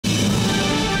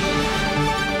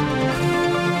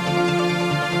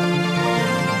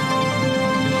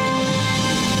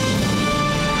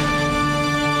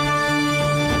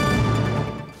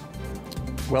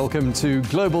Welcome to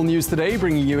Global News Today,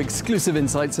 bringing you exclusive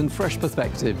insights and fresh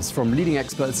perspectives from leading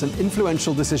experts and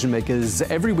influential decision makers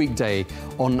every weekday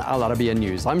on Al Arabiya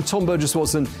News. I'm Tom Burges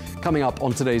Watson. Coming up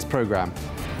on today's program,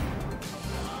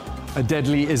 a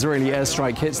deadly Israeli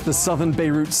airstrike hits the southern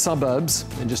Beirut suburbs.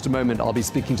 In just a moment, I'll be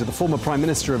speaking to the former Prime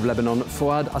Minister of Lebanon,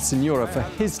 Fouad Siniora, for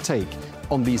his take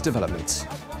on these developments.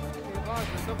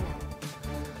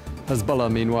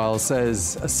 Hezbollah, meanwhile,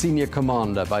 says a senior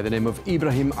commander by the name of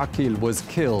Ibrahim Aqil was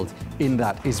killed in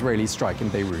that Israeli strike in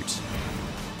Beirut.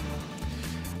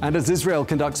 And as Israel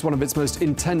conducts one of its most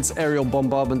intense aerial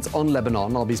bombardments on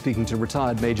Lebanon, I'll be speaking to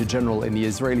retired Major General in the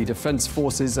Israeli Defense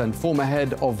Forces and former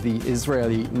head of the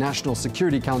Israeli National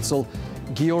Security Council,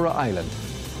 Giora Eiland.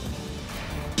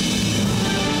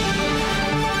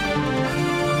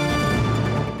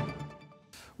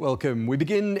 Welcome. We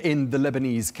begin in the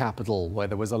Lebanese capital, where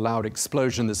there was a loud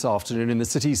explosion this afternoon in the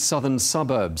city's southern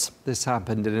suburbs. This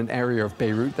happened in an area of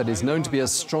Beirut that is known to be a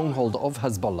stronghold of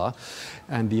Hezbollah,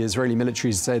 and the Israeli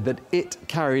military said that it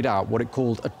carried out what it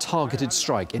called a targeted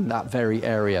strike in that very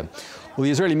area. Well,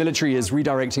 the Israeli military is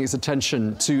redirecting its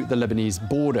attention to the Lebanese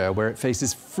border, where it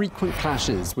faces frequent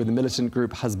clashes with the militant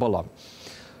group Hezbollah.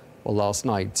 Well, last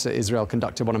night, Israel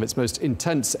conducted one of its most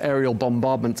intense aerial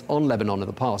bombardments on Lebanon in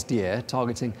the past year,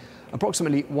 targeting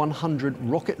approximately 100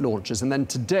 rocket launchers. And then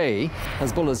today,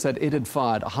 Hezbollah said it had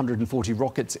fired 140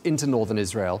 rockets into northern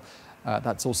Israel.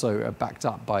 That's also backed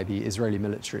up by the Israeli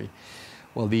military.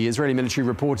 Well, the Israeli military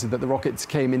reported that the rockets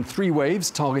came in 3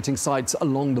 waves, targeting sites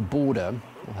along the border.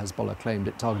 Well, Hezbollah claimed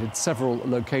it targeted several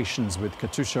locations with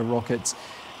Katyusha rockets,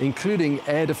 including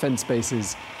air defense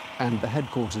bases and the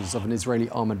headquarters of an Israeli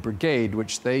armored brigade,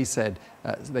 which they said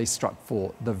they struck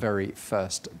for the very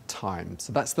first time.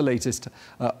 So that's the latest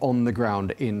on the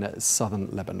ground in southern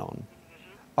Lebanon.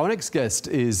 Our next guest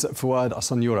is Fouad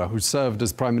Siniora, who served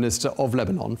as Prime Minister of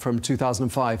Lebanon from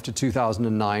 2005 to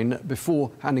 2009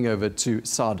 before handing over to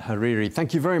Saad Hariri.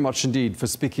 Thank you very much indeed for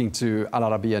speaking to Al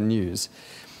Arabiya News.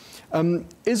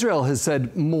 Israel has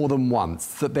said more than once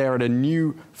that they're at a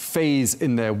new phase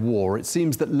in their war. It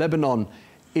seems that Lebanon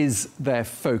is their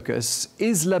focus.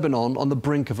 Is Lebanon on the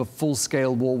brink of a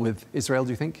full-scale war with Israel, do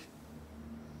you think?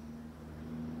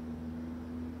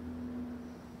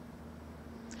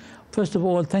 First of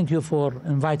all, thank you for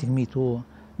inviting me to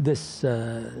this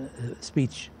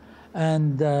speech.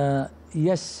 And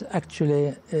yes,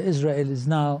 actually, Israel is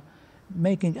now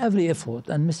making every effort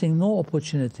and missing no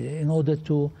opportunity in order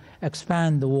to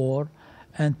expand the war,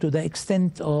 and to the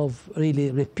extent of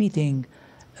really repeating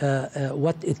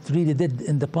what it really did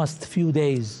in the past few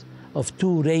days of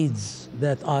 2 raids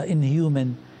that are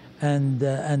inhuman and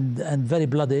very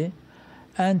bloody.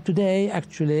 And today,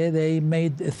 actually, they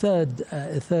made a third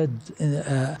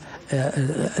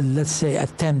let's say,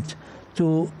 attempt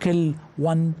to kill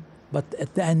one, but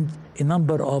at the end, a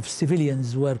number of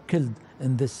civilians were killed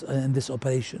in this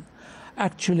operation.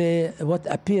 Actually, what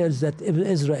appears that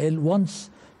Israel wants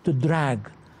to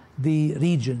drag the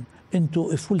region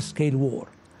into a full-scale war.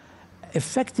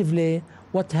 Effectively,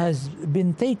 what has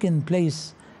been taking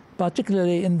place,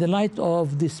 particularly in the light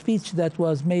of the speech that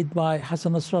was made by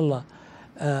Hassan Nasrallah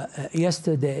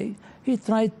yesterday, he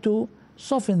tried to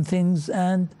soften things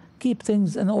and keep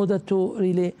things in order to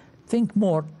really think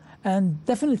more. And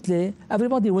definitely,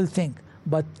 everybody will think.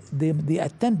 But the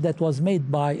attempt that was made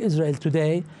by Israel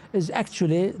today is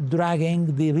actually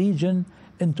dragging the region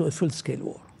into a full-scale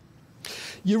war.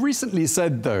 You recently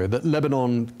said, though, that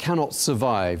Lebanon cannot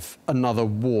survive another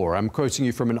war. I'm quoting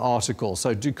you from an article,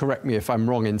 so do correct me if I'm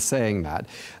wrong in saying that.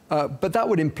 But that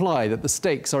would imply that the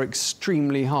stakes are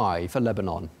extremely high for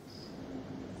Lebanon.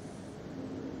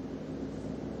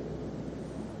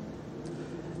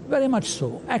 Very much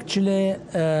so. Actually,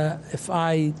 if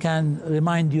I can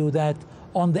remind you that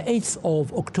on the 8th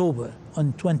of October,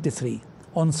 on 23,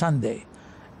 on Sunday,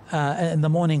 in the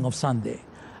morning of Sunday,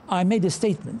 I made a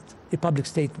statement, a public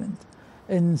statement,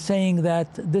 in saying that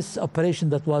this operation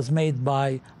that was made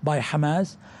by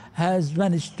Hamas has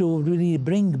managed to really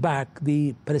bring back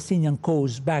the Palestinian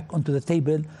cause back onto the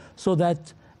table, so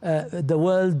that the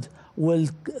world will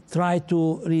try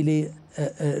to really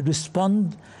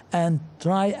respond and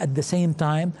try at the same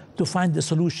time to find a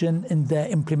solution in the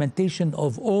implementation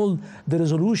of all the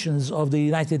resolutions of the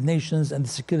United Nations and the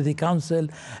Security Council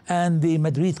and the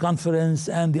Madrid Conference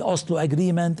and the Oslo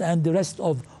Agreement and the rest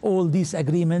of all these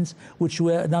agreements, which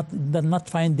were not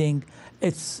finding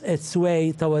its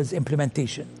way towards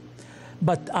implementation.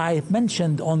 But I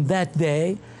mentioned on that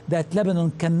day that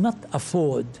Lebanon cannot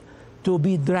afford to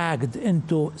be dragged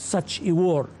into such a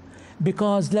war,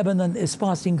 because Lebanon is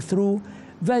passing through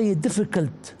very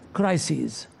difficult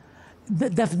crises,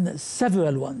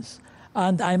 several ones.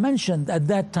 And I mentioned at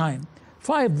that time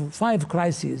five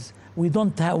crises. We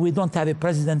don't have a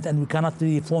president, and we cannot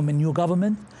really form a new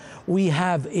government. We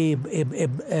have a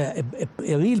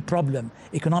real problem,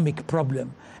 economic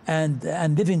problem,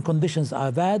 and living conditions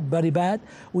are bad, very bad.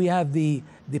 We have the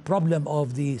problem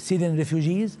of the Syrian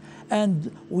refugees,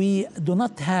 and we do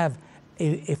not have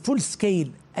a full-scale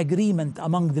agreement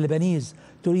among the Lebanese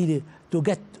to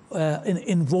get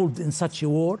involved in such a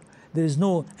war. There is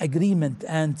no agreement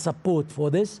and support for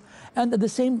this. And at the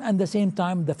same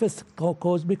time, the fifth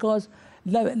cause, because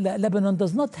Lebanon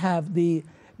does not have the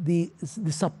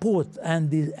support and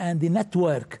the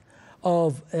network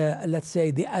of let's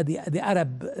say the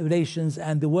Arab relations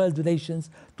and the world relations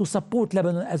to support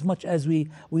Lebanon as much as we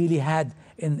really had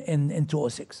in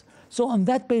 2006. So on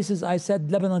that basis, I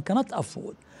said Lebanon cannot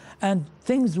afford, and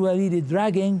things were really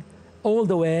dragging all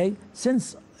the way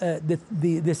since the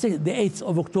 8th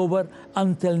of October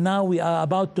until now. We are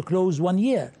about to close 1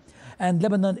 year, and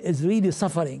Lebanon is really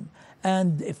suffering,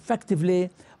 and effectively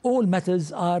all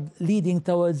matters are leading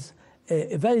towards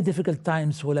very difficult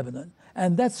times for Lebanon.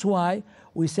 And that's why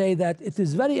we say that it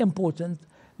is very important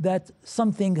that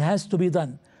something has to be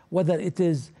done, whether it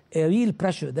is a real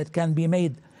pressure that can be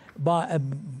made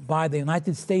by the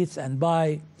United States and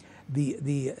by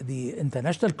the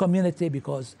international community,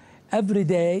 because every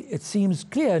day it seems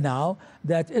clear now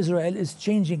that Israel is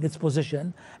changing its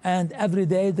position, and every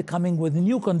day they're coming with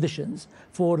new conditions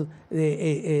for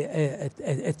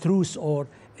a truce, or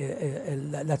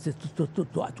let's say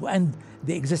to end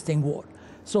the existing war.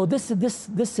 So this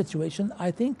situation,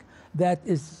 I think, that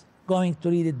is going to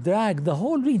really drag the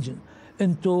whole region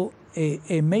into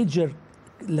a major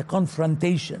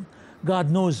confrontation. God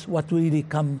knows what really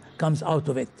comes out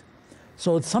of it.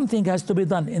 So something has to be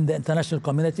done in the international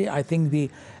community. I think the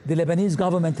Lebanese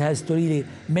government has to really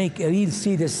make a real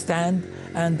serious stand,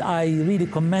 and I really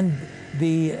commend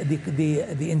the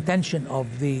intention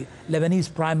of the Lebanese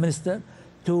Prime Minister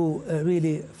to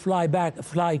really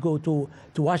go to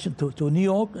Washington, to New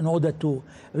York, in order to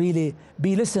really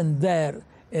be listened there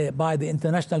by the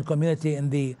international community in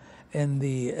the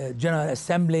General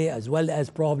Assembly, as well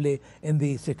as probably in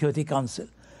the Security Council.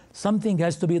 Something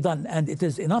has to be done, and it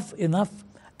is enough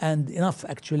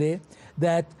actually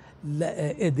that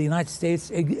the United States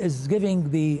is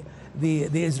giving the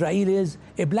Israelis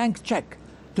a blank check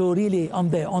to really on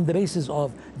the basis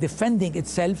of defending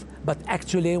itself, but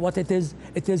actually what it is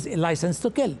a license to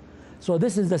kill. So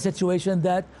this is the situation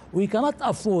that we cannot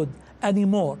afford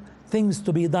anymore things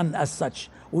to be done as such.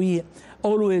 We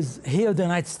always hear the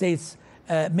United States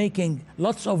making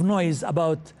lots of noise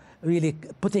about really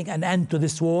putting an end to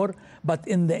this war, but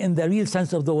in the real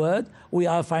sense of the word, we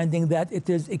are finding that it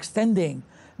is extending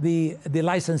the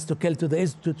license to kill to the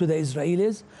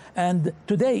Israelis. And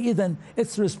today, even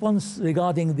its response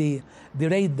regarding the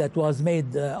raid that was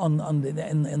made in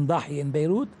Dahi in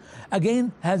Beirut,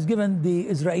 again has given the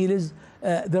Israelis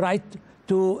the right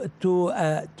to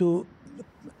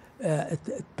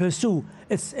pursue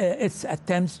its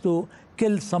attempts to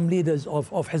kill some leaders of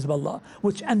Hezbollah,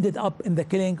 which ended up in the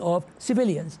killing of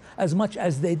civilians, as much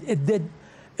as it did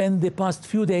in the past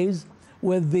few days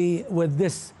with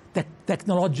this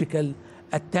technological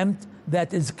attempt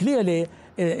that is clearly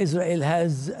Israel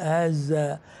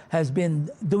has been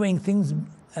doing things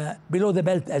below the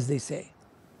belt, as they say.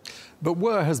 But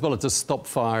were Hezbollah to stop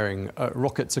firing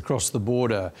rockets across the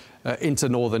border into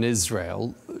northern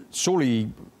Israel,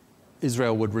 surely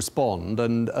Israel would respond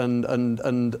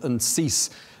and cease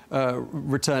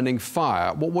returning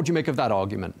fire. What do you make of that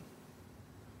argument?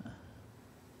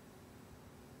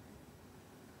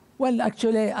 Well,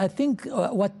 actually, I think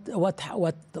what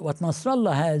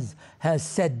Nasrallah has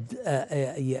said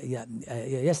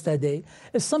yesterday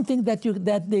is something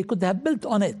that they could have built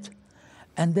on it,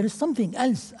 and there is something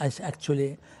else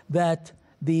actually that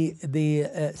the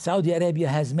Saudi Arabia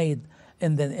has made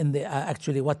in the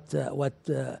actually what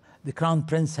the Crown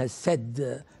Prince has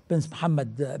said, Prince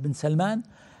Mohammed bin Salman.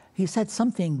 He said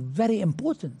something very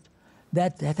important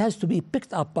that has to be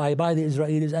picked up by the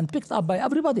Israelis and picked up by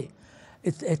everybody.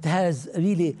 It has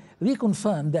really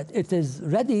reconfirmed that it is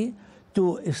ready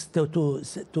to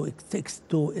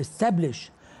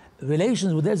establish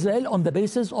relations with Israel on the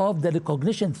basis of the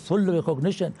full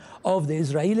recognition of the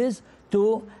Israelis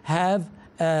to have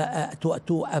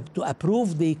to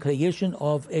approve the creation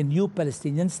of a new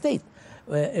Palestinian state,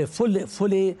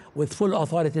 fully with full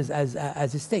authorities as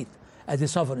a state, as a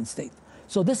sovereign state.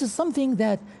 So this is something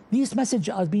that these messages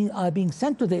are being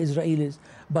sent to the Israelis,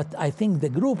 but I think the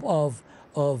group of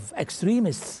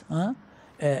extremists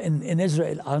in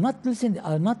Israel are not listening,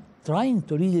 are not trying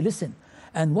to really listen.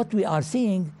 And what we are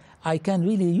seeing, I can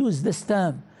really use this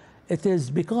term, It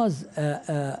is because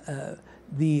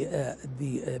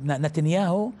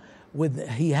Netanyahu,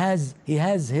 he has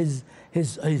his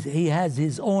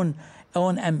own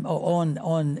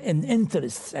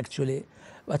interests, actually,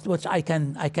 but which I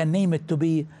can name it to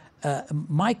be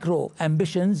micro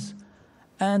ambitions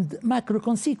and macro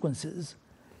consequences,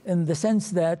 in the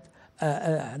sense that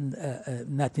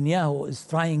Netanyahu is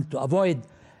trying to avoid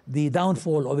the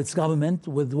downfall of its government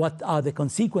with what are the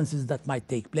consequences that might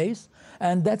take place,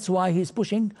 and that's why he's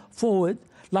pushing forward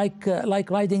like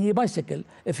riding a bicycle.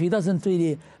 If he doesn't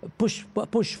really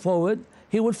push forward,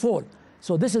 he will fall.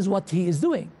 So this is what he is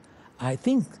doing. I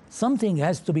think something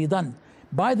has to be done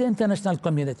by the international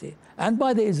community and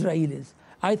by the Israelis.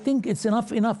 I think it's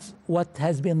enough what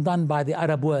has been done by the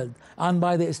Arab world and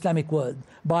by the Islamic world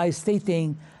by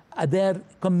stating their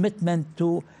commitment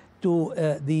to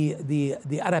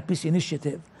the Arab Peace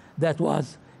Initiative that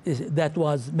was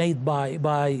made by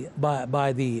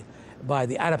the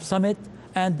Arab Summit,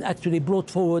 and actually brought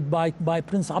forward by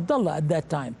Prince Abdullah at that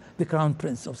time, the Crown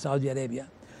Prince of Saudi Arabia.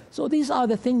 So these are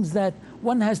the things that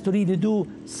one has to really do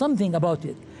something about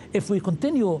it. If we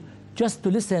continue just to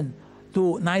listen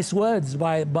to nice words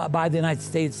by the United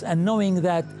States, and knowing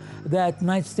that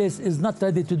United States is not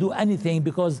ready to do anything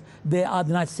because the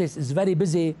United States is very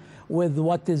busy with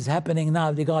what is happening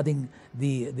now regarding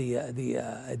the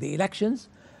elections,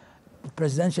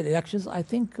 presidential elections, I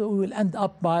think we will end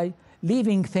up by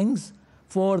leaving things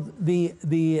for let's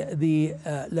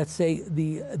say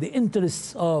the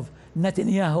interests of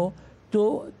Netanyahu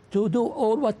to do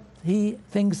all what he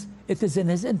thinks it is in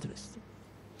his interest.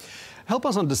 Help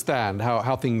us understand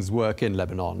how things work in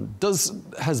Lebanon. Does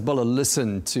Hezbollah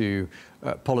listen to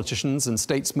politicians and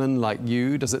statesmen like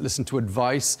you? Does it listen to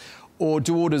advice? Or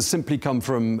do orders simply come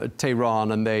from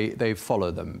Tehran and they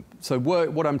follow them? So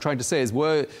what I'm trying to say is,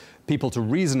 were people to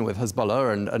reason with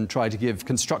Hezbollah and try to give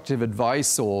constructive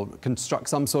advice or construct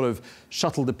some sort of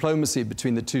shuttle diplomacy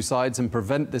between the two sides and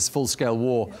prevent this full-scale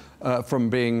war from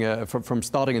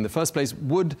starting in the first place,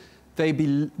 would they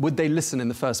listen in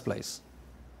the first place?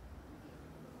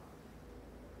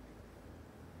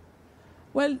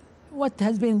 Well, what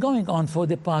has been going on for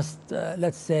the past,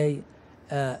 let's say,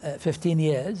 15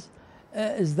 years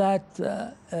is that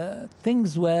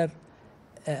things were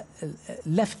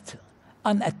left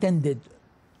unattended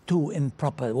to, in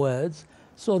proper words,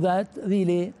 so that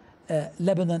really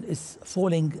Lebanon is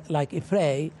falling like a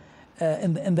prey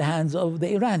in the hands of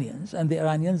the Iranians, and the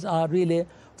Iranians are really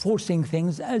forcing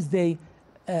things as they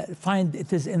find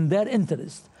it is in their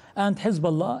interest, and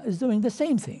Hezbollah is doing the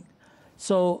same thing.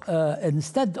 So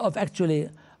instead of actually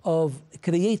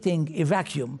creating a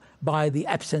vacuum by the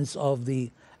absence of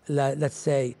let's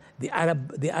say the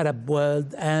Arab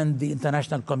world and the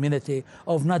international community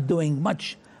of not doing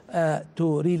much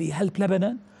to really help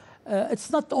Lebanon,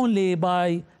 it's not only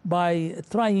by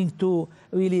trying to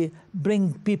really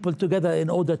bring people together in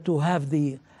order to have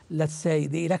let's say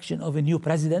the election of a new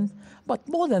president, but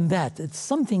more than that, it's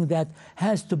something that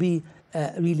has to be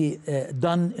really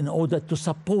done in order to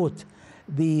support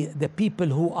the people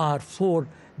who are for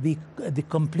the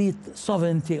complete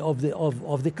sovereignty of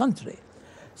the country.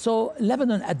 So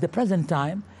Lebanon at the present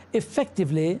time,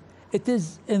 effectively, it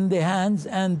is in the hands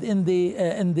and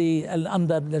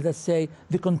under, let us say,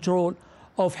 the control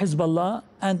of Hezbollah,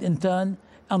 and in turn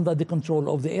under the control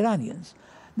of the Iranians.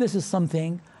 This is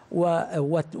something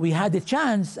what we had a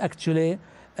chance actually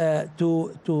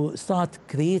to start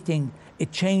creating a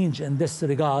change in this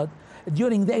regard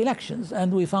during the elections,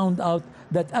 and we found out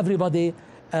that everybody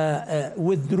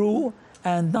withdrew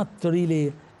and not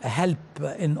really help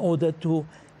in order to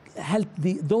help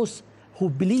those who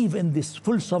believe in this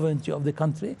full sovereignty of the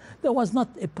country. There was not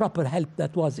a proper help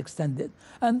that was extended,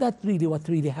 and that's really what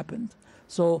really happened.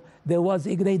 So there was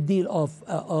a great deal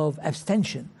of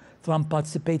abstention from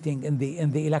participating in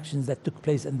the elections that took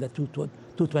place in the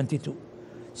 2022.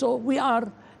 So we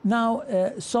are now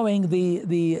showing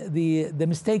the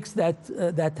mistakes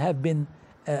that have been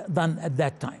done at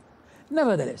that time.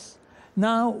 Nevertheless,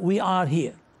 now we are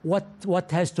here.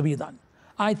 What has to be done?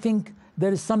 I think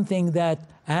there is something that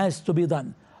has to be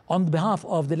done on behalf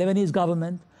of the Lebanese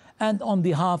government and on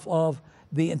behalf of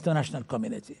the international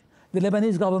community. The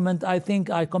Lebanese government, I think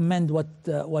I commend what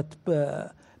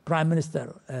Prime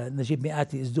Minister Najib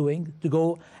Mikati is doing, to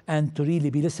go and to really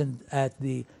be listened at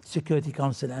the Security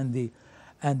Council and the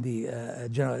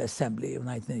General Assembly of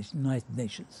United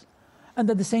Nations. And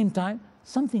at the same time,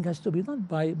 something has to be done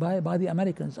by the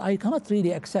Americans. I cannot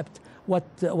really accept what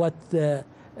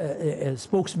a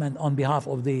spokesman on behalf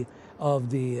of the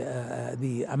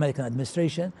American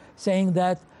administration saying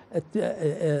that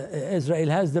Israel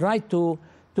has the right to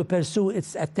to pursue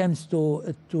its attempts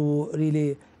to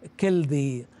really kill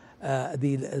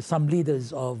some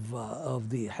leaders of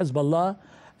the Hezbollah,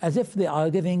 as if they are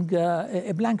giving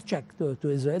a blank check to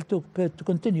Israel to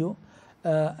continue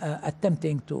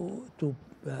attempting to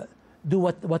do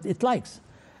what it likes.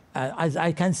 As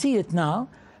I can see it now,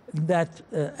 that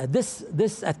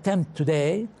this attempt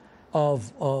today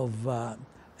of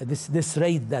this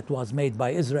raid that was made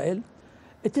by Israel,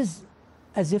 it is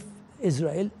as if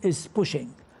Israel is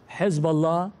pushing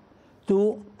Hezbollah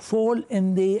to fall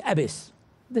in the abyss.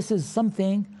 This is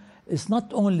something, it's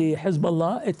not only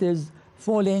Hezbollah, it is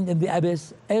falling in the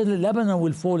abyss. Lebanon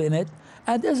will fall in it,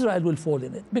 and Israel will fall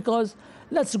in it. Because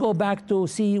let's go back to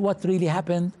see what really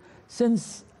happened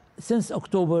since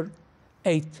October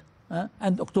 8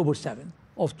 and October 7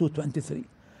 of 2023.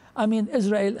 I mean,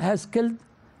 Israel has killed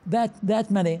that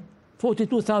many,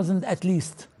 42,000 at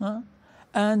least,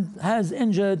 and has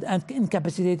injured and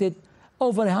incapacitated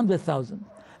over 100,000,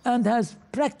 and has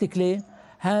practically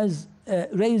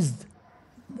raised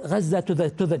Gaza to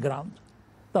the ground.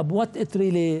 But what it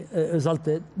really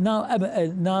resulted now,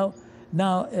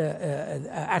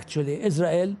 actually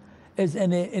Israel is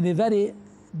in a very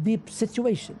deep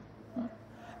situation,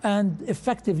 and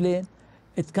effectively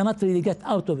it cannot really get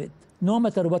out of it, no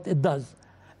matter what it does.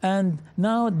 And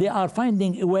now they are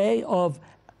finding a way of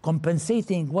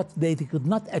compensating what they could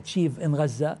not achieve in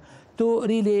Gaza to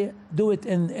really do it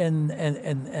in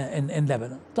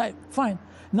Lebanon. Fine.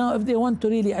 Now, if they want to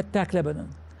really attack Lebanon,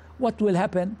 what will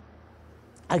happen?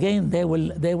 Again, they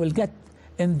will get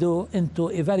into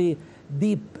a very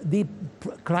deep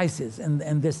crisis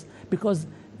in this, because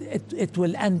it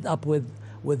will end up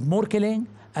with more killing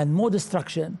and more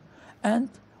destruction. And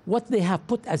what they have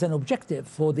put as an objective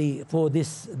for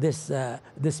this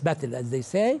battle, as they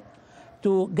say,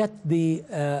 to get the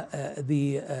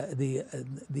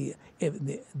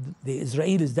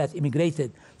Israelis that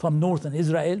immigrated from northern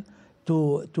Israel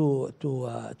to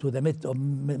the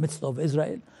midst of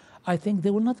Israel, I think they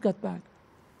will not get back.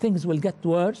 Things will get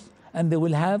worse, and they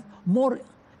will have more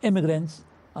immigrants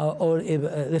or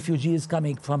refugees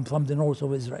coming from the north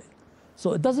of Israel.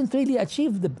 So it doesn't really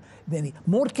achieve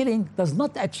more killing does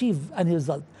not achieve any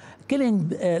result. Killing,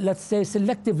 let's say,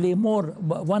 selectively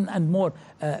one and more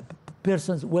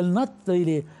persons will not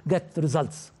really get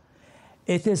results.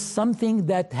 It is something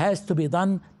that has to be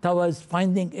done towards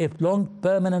finding a long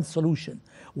permanent solution.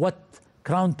 What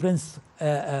Crown Prince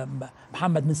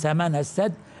Mohammed bin Salman has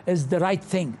said is the right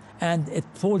thing, and it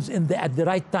falls at the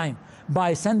right time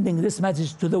by sending this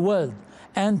message to the world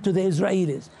and to the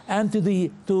Israelis and to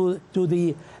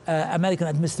the American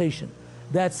administration,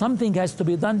 that something has to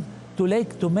be done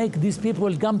to make these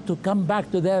people come back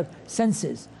to their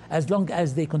senses. As long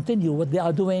as they continue what they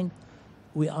are doing,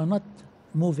 we are not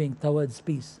moving towards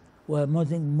peace. We are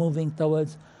moving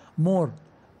towards more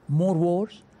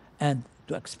wars, and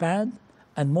to expand,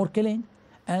 and more killing,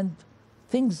 and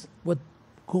things would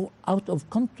go out of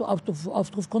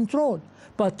control.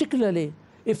 Particularly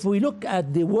if we look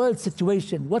at the world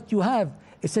situation, what you have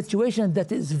a situation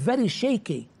that is very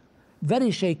shaky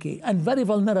and very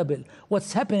vulnerable.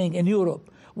 What's happening in Europe,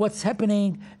 what's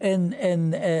happening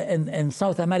in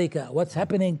South America, what's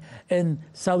happening in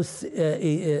South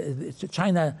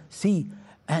China Sea,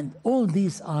 and all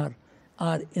these are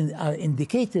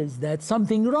indicators that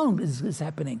something wrong is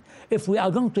happening. If we are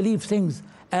going to leave things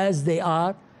as they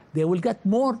are, they will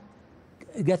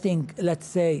getting, let's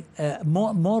say,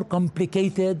 more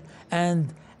complicated,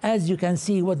 and as you can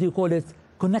see, what do you call it,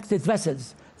 connected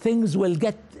vessels. Things will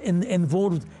get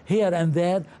involved here and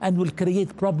there, and will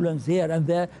create problems here and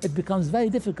there. It becomes very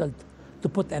difficult to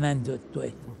put an end to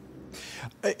it.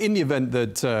 In the event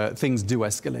that things do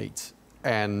escalate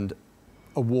and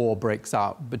a war breaks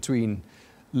out between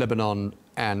Lebanon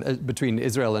and between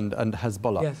Israel and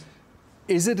Hezbollah, yes.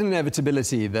 Is it an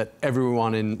inevitability that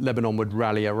everyone in Lebanon would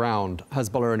rally around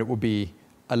Hezbollah and it would be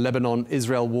a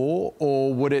Lebanon-Israel war,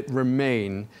 or would it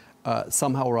remain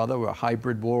somehow or other a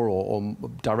hybrid war or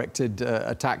directed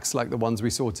attacks like the ones we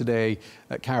saw today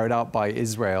carried out by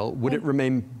Israel? Would it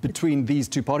remain between these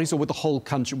two parties, or would the whole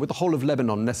country, would the whole of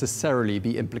Lebanon necessarily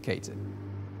be implicated?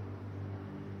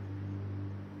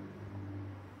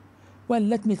 Well,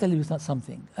 let me tell you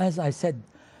something. As I said,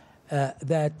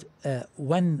 that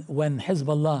when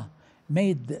Hezbollah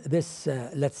made this,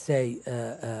 let's say,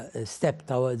 step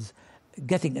towards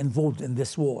getting involved in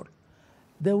this war,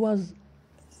 there was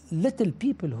little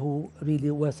people who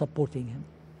really were supporting him.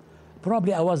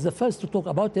 Probably I was the first to talk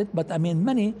about it, but I mean,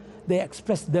 many, they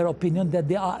expressed their opinion that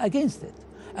they are against it.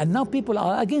 And now people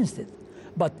are against it.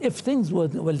 But if things will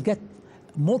get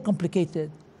more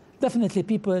complicated, definitely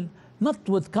people not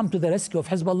to come to the rescue of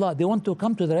Hezbollah. They want to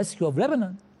come to the rescue of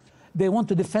Lebanon. They want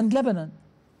to defend Lebanon.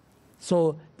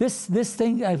 So this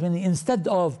thing, I mean, instead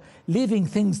of leaving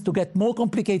things to get more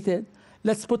complicated,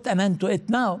 let's put an end to it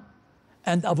now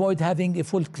and avoid having a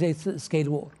full-scale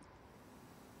war.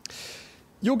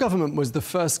 Your government was the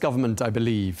first government, I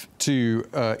believe, to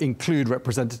include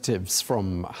representatives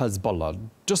from Hezbollah.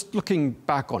 Just looking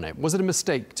back on it, was it a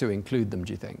mistake to include them,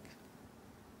 do you think?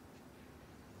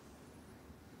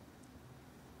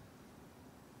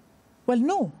 Well,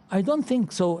 no, I don't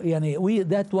think so. Yani,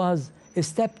 that was a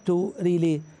step to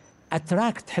really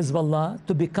attract Hezbollah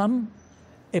to become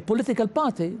a political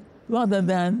party rather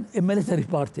than a military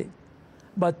party.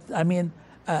 But I mean,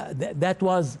 that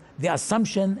was the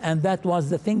assumption, and that was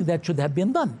the thing that should have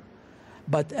been done.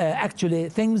 But actually,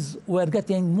 things were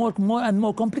getting more and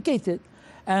more complicated,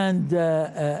 and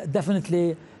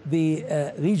definitely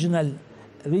the regional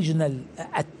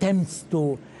attempts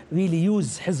to really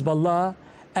use Hezbollah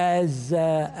as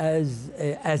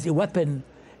a weapon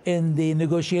in the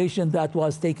negotiation that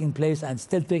was taking place and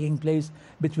still taking place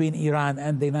between Iran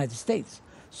and the United States.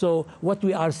 So what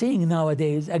we are seeing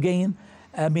nowadays, again,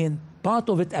 I mean, part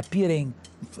of it appearing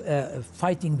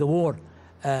fighting the war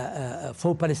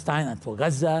for Palestine and for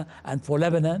Gaza and for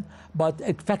Lebanon, but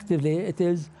effectively it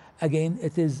is, again,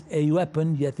 it is a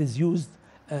weapon that is used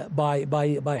by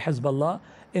Hezbollah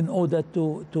in order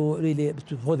to really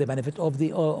for the benefit of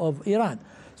Iran.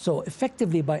 So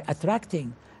effectively, by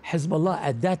attracting Hezbollah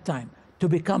at that time to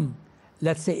become,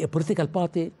 let's say, a political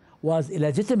party was a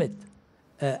legitimate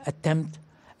attempt,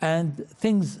 and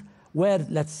things where,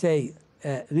 let's say,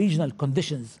 regional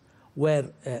conditions were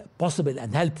possible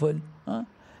and helpful.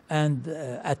 And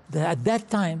at that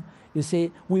time, you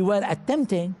see, we were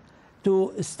attempting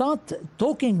to start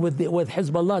talking with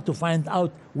Hezbollah to find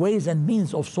out ways and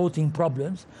means of sorting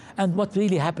problems. And what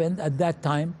really happened at that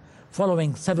time,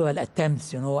 following several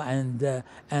attempts, you know, and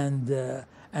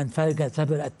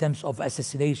several attempts of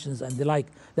assassinations and the like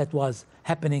that was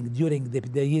happening during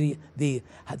the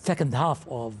second half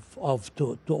of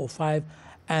 2005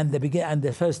 and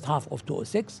the first half of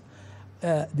 2006.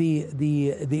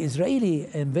 The Israeli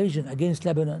invasion against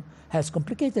Lebanon has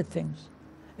complicated things.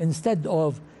 Instead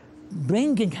of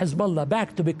bringing Hezbollah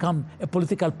back to become a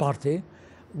political party,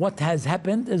 what has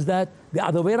happened is that the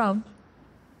other way around.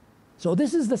 So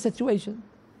this is the situation.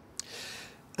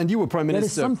 And you were Prime Minister. There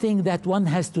is something that one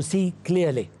has to see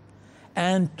clearly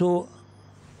and to,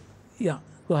 yeah,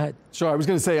 go ahead. Sure, I was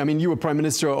going to say, I mean, you were Prime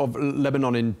Minister of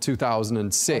Lebanon in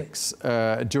 2006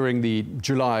 during the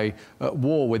July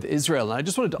war with Israel. And I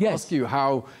just wanted to ask you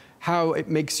how it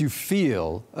makes you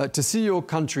feel to see your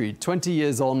country 20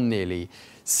 years on nearly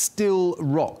still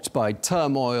rocked by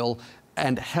turmoil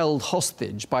and held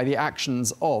hostage by the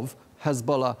actions of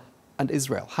Hezbollah and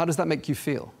Israel. How does that make you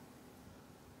feel?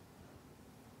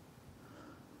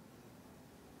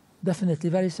 Definitely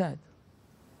very sad.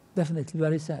 Definitely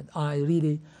very sad. I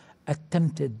really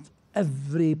attempted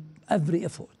every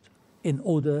effort in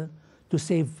order to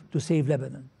save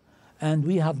Lebanon, and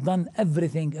we have done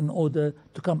everything in order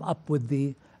to come up with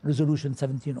the Resolution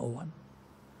 1701.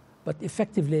 But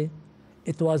effectively,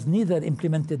 it was neither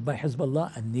implemented by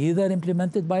Hezbollah and neither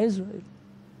implemented by Israel.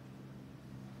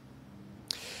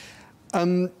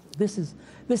 This is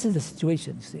the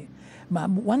situation, you see.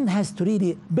 One has to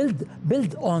really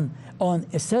build on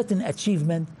a certain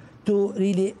achievement to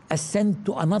really ascend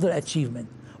to another achievement.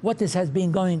 What has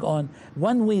been going on,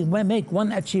 when we make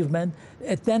one achievement,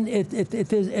 then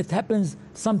it happens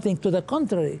something to the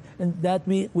contrary, and that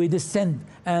we descend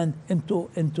and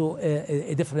into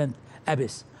a different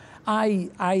abyss.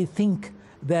 I think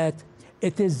that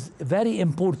it is very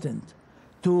important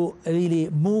to really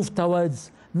move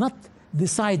towards not the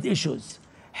side issues.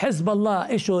 Hezbollah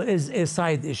issue is a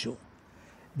side issue,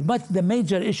 but the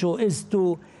major issue is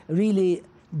to really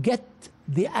get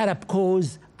the Arab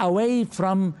cause away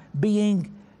from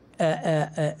being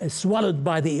swallowed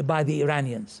by the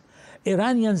Iranians.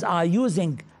 Iranians are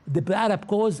using the Arab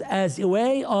cause as a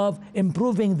way of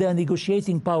improving their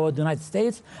negotiating power of the United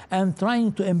States and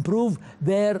trying to improve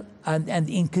and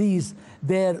increase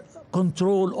their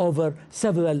control over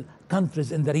several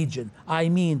countries in the region. I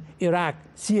mean Iraq,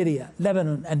 Syria,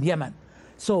 Lebanon, and Yemen.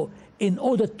 So in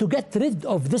order to get rid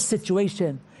of this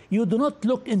situation, you do not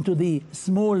look into the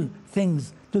small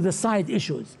things, to the side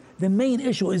issues. The main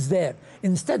issue is there.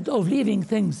 Instead of leaving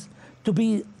things to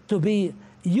be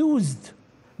used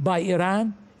by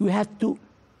Iran, you have to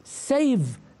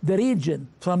save the region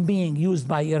from being used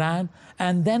by Iran,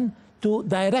 and then to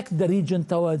direct the region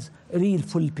towards real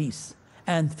full peace.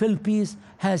 And full peace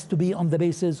has to be on the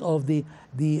basis of the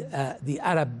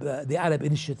Arab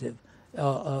initiative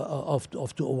of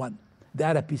 201, the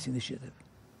Arab Peace Initiative.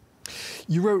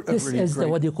 You wrote a this really is great...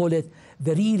 what you call it,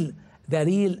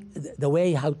 the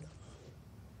way how.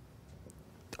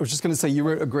 I was just going to say, you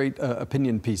wrote a great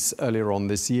opinion piece earlier on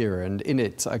this year, and in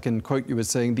it, I can quote you as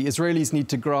saying, the Israelis need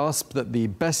to grasp that the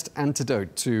best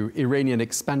antidote to Iranian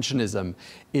expansionism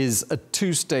is a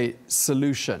two-state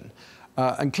solution.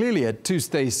 And clearly, a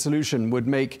two-state solution would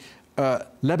make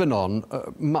Lebanon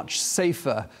much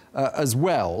safer as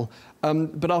well.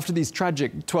 But after these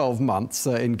tragic 12 months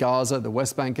in Gaza, the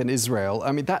West Bank and Israel,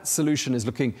 I mean, that solution is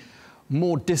looking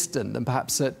more distant than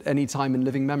perhaps at any time in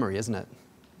living memory, isn't it?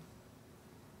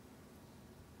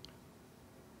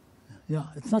 Yeah,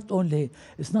 it's not only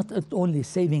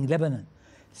saving Lebanon,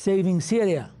 saving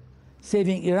Syria,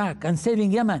 saving Iraq, and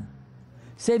saving Yemen,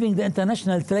 saving the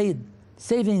international trade,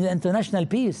 saving the international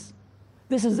peace.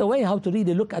 This is the way how to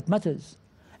really look at matters,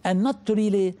 and not to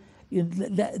really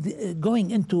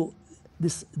going into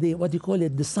this, what you call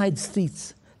it, the side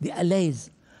streets, the alleys.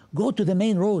 Go to the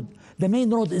main road. The main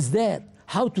road is there.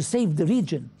 How to save the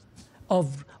region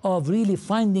of really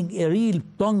finding a real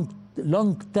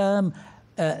long-term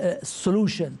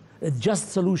solution, a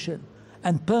just solution,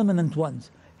 and permanent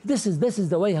ones. This is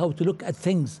the way how to look at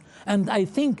things. And I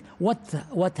think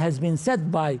what has been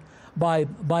said by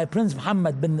Prince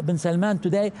Mohammed bin Salman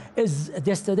yesterday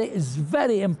is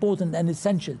very important and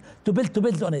essential to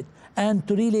build on it and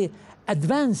to really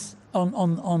advance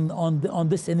on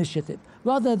this initiative,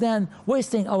 rather than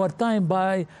wasting our time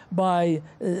by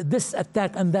this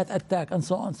attack and that attack and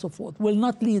so on and so forth. Will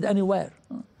not lead anywhere.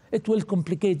 It will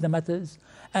complicate the matters,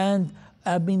 and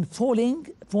I've been falling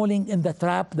in the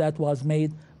trap that was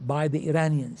made by the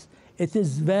Iranians. It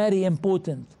is very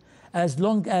important, as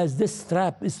long as this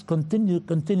trap is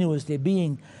continuously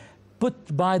being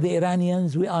put by the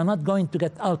Iranians, we are not going to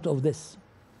get out of this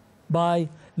by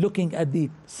looking at the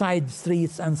side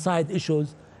streets and side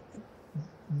issues,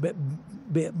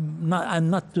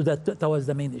 and not towards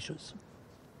the main issues.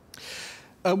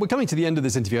 We're coming to the end of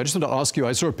this interview. I just want to ask you,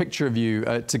 I saw a picture of you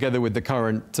together with the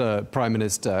current Prime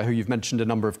Minister, who you've mentioned a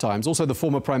number of times, also the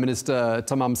former Prime Minister,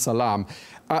 Tamam Salam.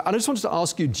 And I just wanted to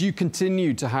ask you, do you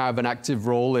continue to have an active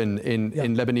role in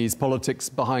Lebanese politics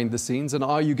behind the scenes? And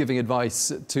are you giving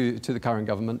advice to the current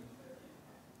government?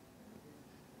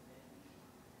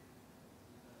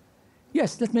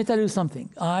 Yes, let me tell you something.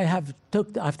 I've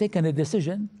taken a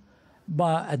decision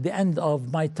at the end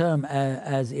of my term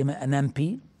as an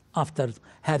MP, after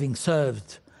having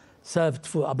served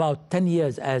for about 10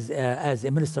 years as a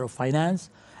Minister of Finance,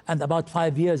 and about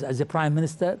 5 years as a Prime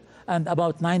Minister, and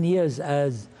about 9 years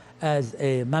as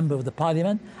a Member of the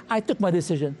Parliament. I took my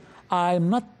decision. I'm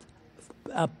not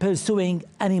pursuing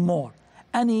anymore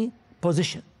any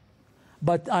position,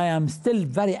 but I am still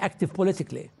very active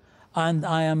politically, and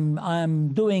I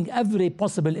am doing every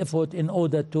possible effort in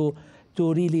order to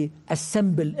really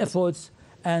assemble efforts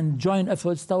and join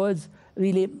efforts towards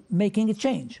really making a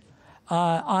change.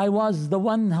 I was the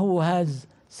one who has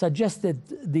suggested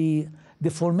the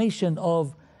formation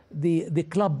of the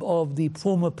club of the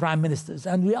former prime ministers,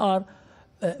 and we are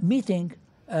meeting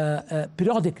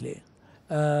periodically,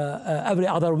 every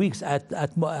other weeks at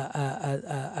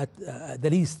the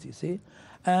least, you see,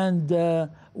 and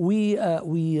we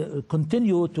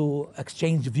continue to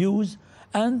exchange views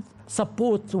and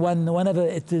support whenever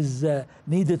it is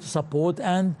needed to support,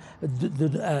 and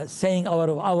saying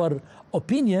our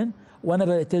opinion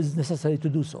whenever it is necessary to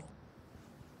do so.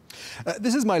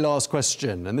 This is my last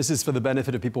question, and this is for the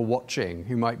benefit of people watching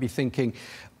who might be thinking,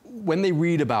 when they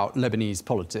read about Lebanese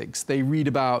politics, they read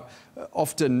about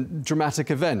often dramatic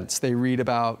events, they read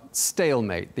about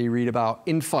stalemate, they read about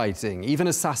infighting, even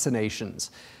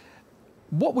assassinations.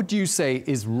 What would you say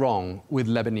is wrong with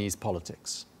Lebanese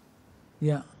politics?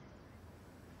 Yeah.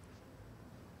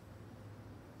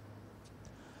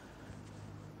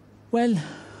 Well,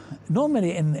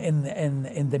 normally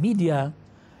in the media,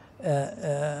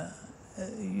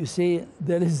 you see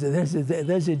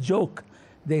there's a joke.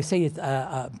 They say it,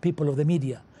 people of the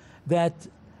media, that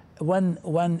when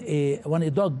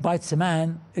a dog bites a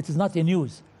man, it is not a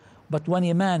news, but when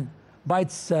a man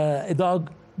bites a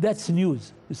dog, that's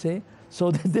news. You see,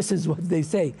 so this is what they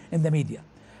say in the media.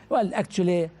 Well,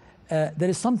 actually, there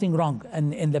is something wrong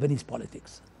in Lebanese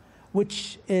politics,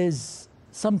 which is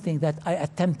something that I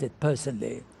attempted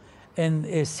personally in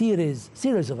a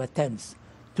series of attempts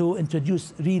to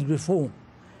introduce real reform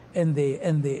in the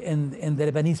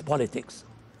Lebanese politics.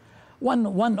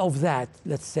 One of that,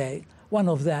 let's say,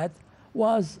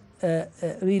 was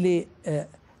really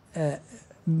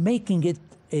making it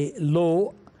a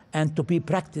law and to be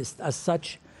practiced as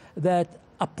such, that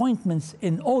appointments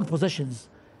in all positions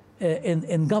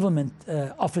in government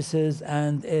offices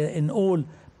and in all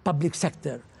public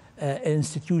sector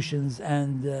institutions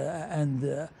and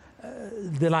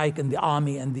the like, in the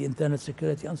army and the internal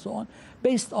security and so on,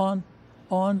 based on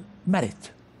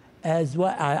merit, as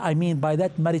what I mean by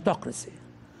that, meritocracy.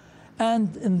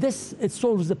 And in this, it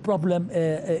solves the problem,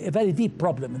 a very deep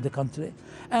problem in the country,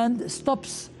 and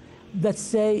stops, let's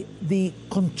say, the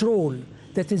control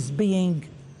that is being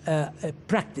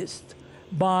practiced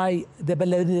by the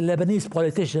Lebanese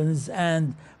politicians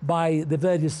and by the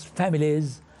various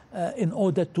families in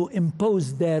order to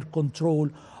impose their control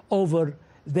over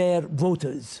their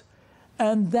voters.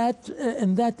 And that,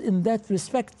 in that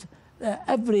respect,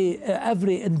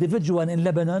 every individual in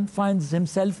Lebanon finds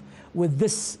himself with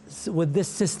this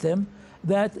system,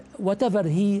 that whatever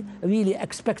he really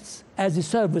expects as a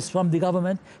service from the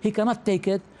government, he cannot take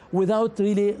it without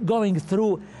really going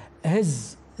through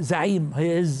his Zaim,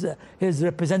 his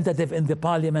representative in the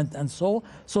parliament, and so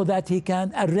that he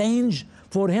can arrange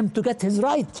for him to get his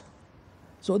right.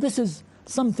 So this is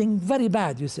something very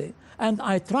bad, you see. And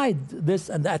I tried this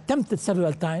and attempted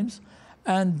several times,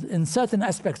 and in certain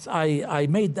aspects I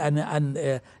made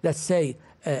let's say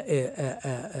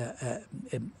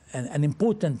an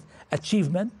important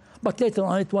achievement, but later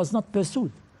on it was not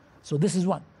pursued. So this is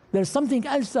one. There's something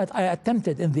else that I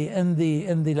attempted in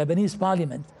the Lebanese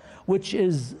parliament, which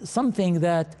is something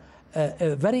that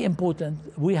very important.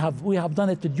 We have done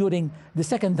it during the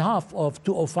second half of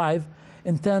 2005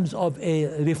 in terms of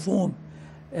a reform,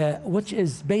 which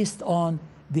is based on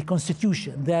the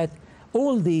constitution, that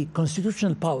all the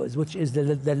constitutional powers, which is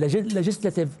the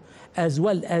legislative as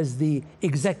well as the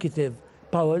executive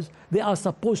powers, they are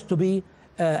supposed to be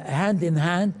hand in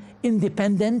hand,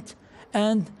 independent,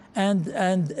 and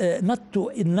not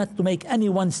to make any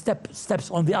one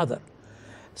steps on the other.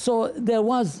 So there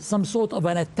was some sort of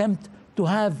an attempt to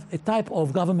have a type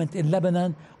of government in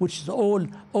Lebanon which is all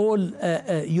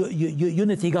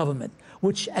unity government,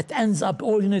 which ends up,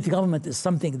 all unity government is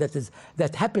something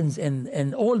that happens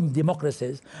in all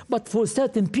democracies, but for a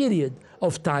certain period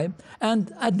of time,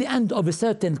 and at the end of a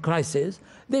certain crisis,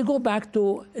 they go back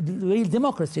to real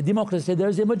democracy. Democracy, there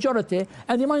is a majority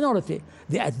and a minority.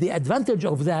 The advantage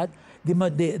of that, the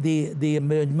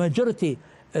majority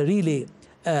really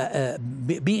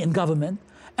be in government,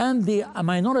 and the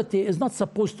minority is not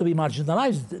supposed to be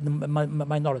marginalized, the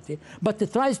minority, but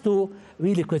it tries to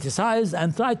really criticize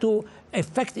and try to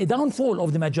effect a downfall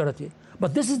of the majority.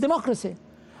 But this is democracy.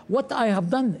 What I have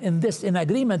done in this, in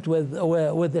agreement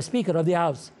with the Speaker of the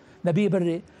House, Nabi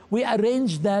Berri, we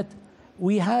arranged that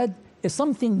we had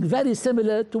something very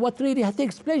similar to what really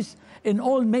takes place in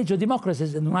all major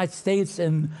democracies, in the United States,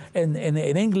 in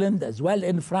England, as well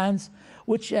in France,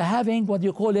 which are having, what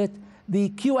you call it, the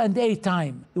Q&A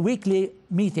time, the weekly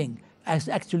meeting, as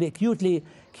actually weekly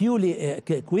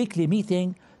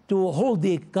meeting to hold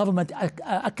the government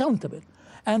accountable.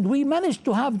 And we managed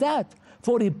to have that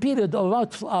for a period of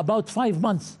about 5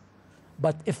 months.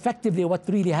 But effectively what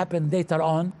really happened later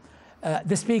on,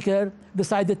 the Speaker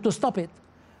decided to stop it,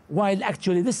 while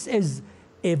actually this is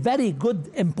a very good,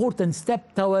 important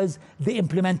step towards the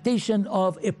implementation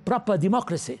of a proper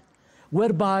democracy,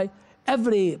 whereby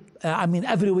every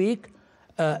week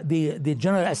the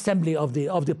General Assembly of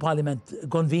the Parliament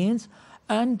convenes,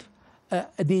 and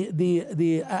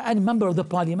any member of the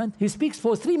Parliament, he speaks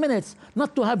for 3 minutes,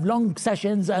 not to have long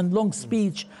sessions and long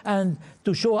speech and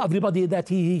to show everybody that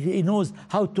he knows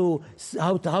how to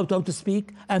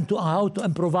speak and how to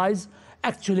improvise.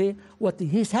 Actually, what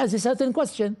he has a certain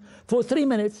question for 3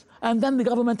 minutes, and then the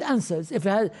government answers. If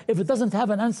it doesn't have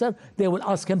an answer, they will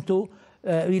ask him to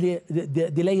really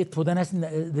delay it for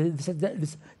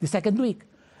the second week.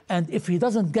 And if he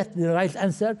doesn't get the right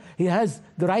answer, he has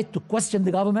the right to question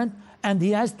the government, and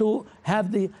he has to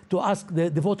have to ask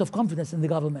the vote of confidence in the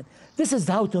government. This is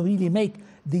how to really make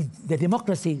the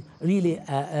democracy really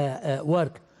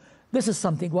work. This is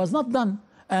something was not done.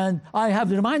 And I have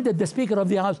reminded the Speaker of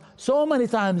the House so many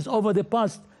times over the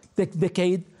past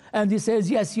decade, and he says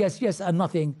yes, yes, yes, and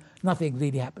nothing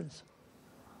really happens.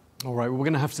 All right, well, we're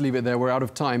going to have to leave it there. We're out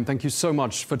of time. Thank you so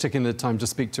much for taking the time to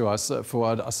speak to us,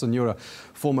 Fouad Siniora,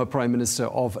 former Prime Minister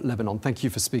of Lebanon. Thank you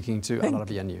for speaking to Al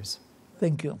Arabiya News.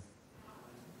 Thank you.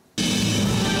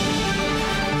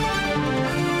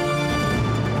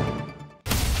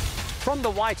 From the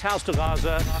White House to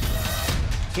Gaza,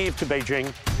 Kiev to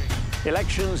Beijing,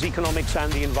 elections, economics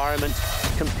and the environment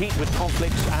compete with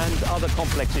conflicts and other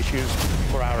complex issues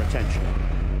for our attention.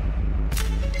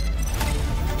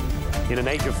 In an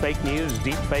age of fake news,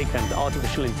 deep fake and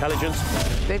artificial intelligence,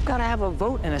 they've got to have a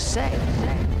vote and a say.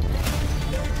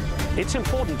 It's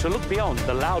important to look beyond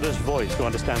the loudest voice to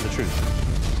understand the truth.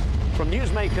 From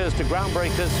newsmakers to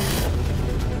groundbreakers,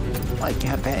 My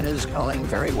campaign is going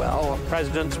very well.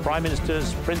 presidents, prime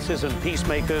ministers, princes and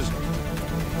peacemakers,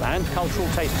 and cultural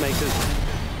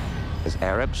tastemakers. As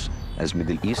Arabs, as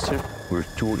Middle Eastern, we're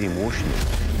too emotional.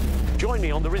 Join me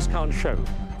on the Rizkan Show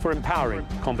for empowering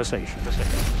conversation.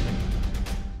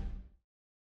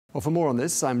 Well, for more on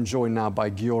this, I'm joined now by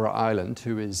Giora, Eiland,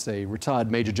 who is a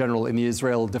retired Major General in the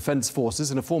Israel Defense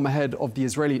Forces and a former head of the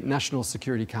Israeli National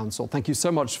Security Council. Thank you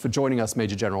so much for joining us,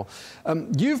 Major General.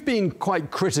 You've been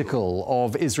quite critical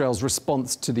of Israel's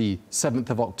response to the 7th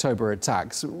of October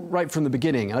attacks right from the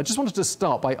beginning. And I just wanted to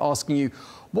start by asking you,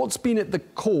 what's been at the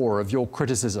core of your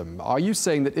criticism? Are you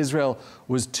saying that Israel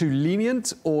was too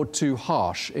lenient or too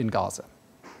harsh in Gaza?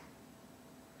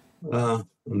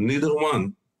 Neither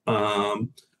one.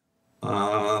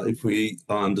 If we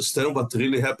understand what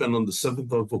really happened on the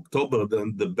 7th of October,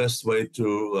 then the best way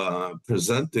to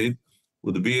present it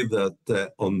would be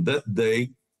that on that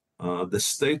day, the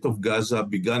state of Gaza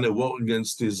began a war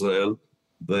against Israel.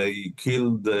 They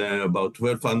killed about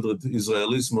 1,200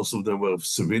 Israelis, most of them were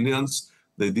civilians.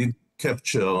 They did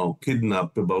capture or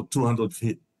kidnap about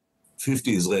 250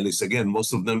 Israelis. Again,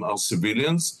 most of them are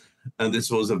civilians. And this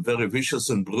was a very vicious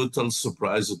and brutal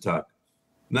surprise attack.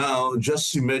 Now,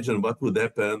 just imagine what would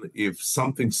happen if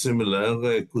something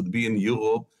similar could be in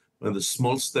Europe, when the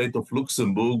small state of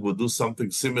Luxembourg would do something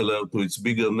similar to its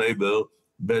bigger neighbor,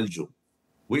 Belgium.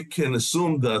 We can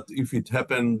assume that if it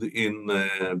happened in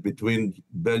between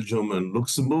Belgium and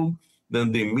Luxembourg,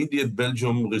 then the immediate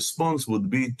Belgium response would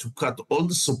be to cut all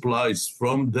the supplies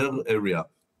from their area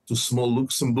to small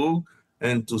Luxembourg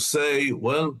and to say,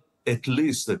 well, at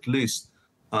least,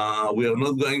 we are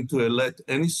not going to let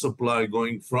any supply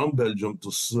going from Belgium to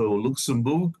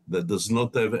Luxembourg that does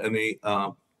not have any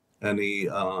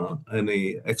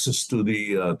access to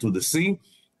the sea,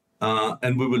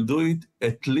 and we will do it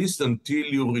at least until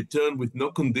you return with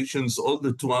no conditions all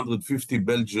the 250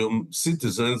 Belgium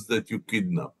citizens that you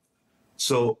kidnapped.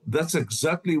 So that's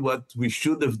exactly what we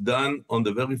should have done on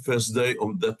the very first day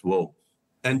of that war.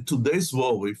 And today's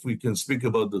war, if we can speak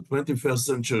about the 21st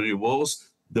century wars,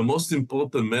 the most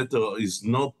important matter is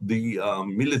not the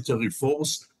military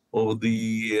force or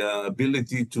the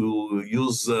ability to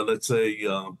use, let's say,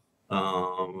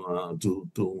 to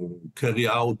carry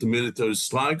out military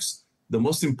strikes. The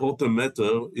most important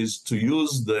matter is to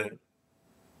use the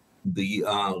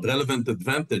relevant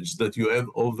advantage that you have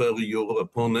over your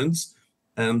opponents.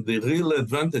 And the real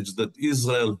advantage that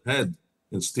Israel had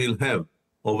and still have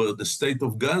over the state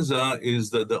of Gaza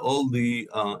is that all the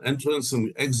entrance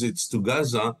and exits to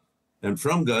Gaza and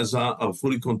from Gaza are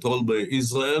fully controlled by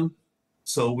Israel.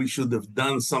 So we should have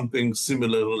done something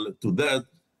similar to that.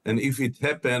 And if it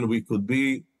happened, we could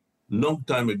be long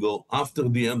time ago, after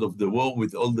the end of the war,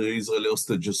 with all the Israeli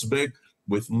hostages back,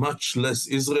 with much less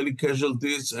Israeli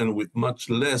casualties and with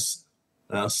much less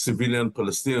civilian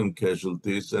Palestinian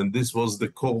casualties. And this was the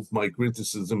core of my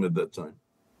criticism at that time.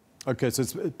 Okay, so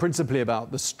it's principally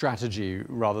about the strategy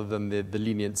rather than the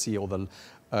leniency or the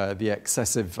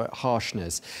excessive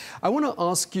harshness. I want to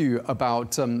ask you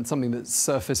about something that's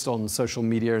surfaced on social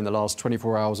media in the last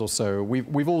 24 hours or so.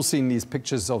 We've all seen these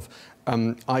pictures of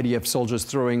IDF soldiers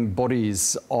throwing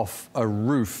bodies off a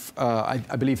roof. I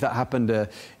believe that happened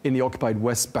in the occupied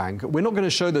West Bank. We're not going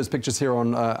to show those pictures here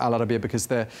on Al Arabiya because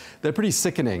they're pretty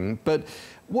sickening. But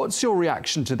what's your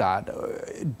reaction to that?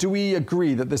 Do we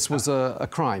agree that this was a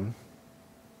crime?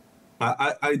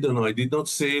 I don't know. I did not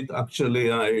see it. Actually,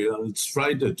 it's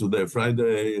Friday today.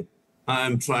 Friday,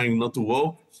 I'm trying not to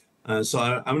work. So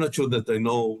I'm not sure that I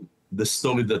know the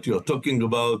story that you're talking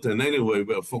about. And anyway,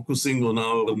 we're focusing on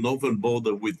our northern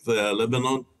border with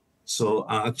Lebanon. So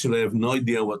I actually have no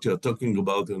idea what you're talking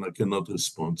about, and I cannot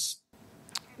respond.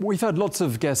 We've had lots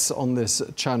of guests on this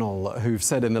channel who've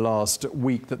said in the last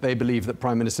week that they believe that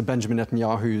Prime Minister Benjamin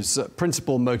Netanyahu's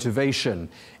principal motivation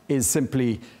is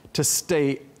simply to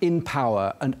stay in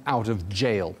power and out of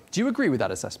jail. Do you agree with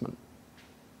that assessment?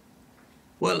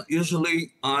 Well,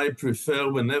 usually I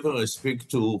prefer, whenever I speak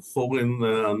to foreign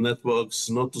networks,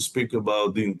 not to speak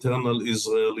about the internal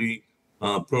Israeli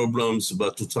problems,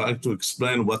 but to try to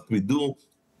explain what we do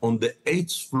on the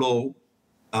 8th floor,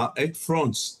 8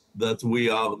 fronts that we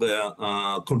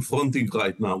are confronting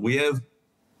right now. We have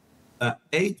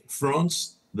 8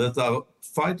 fronts that are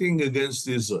fighting against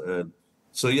Israel.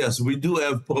 So yes, we do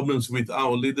have problems with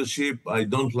our leadership. I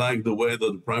don't like the way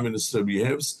that the Prime Minister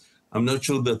behaves. I'm not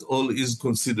sure that all his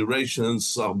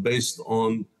considerations are based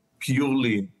on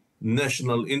purely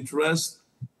national interest.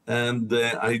 And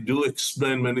I do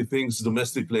explain many things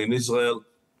domestically in Israel,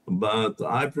 but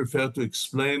I prefer to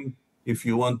explain if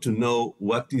you want to know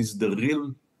what is the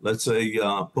real let's say,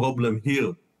 problem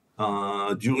here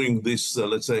during this,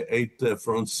 let's say, 8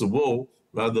 fronts war,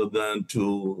 rather than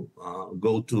to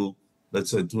go to,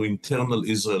 let's say, to internal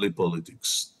Israeli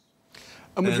politics.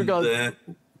 And with regard,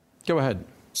 go ahead.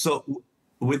 So,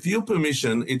 with your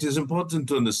permission, it is important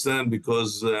to understand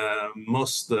because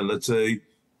most, let's say,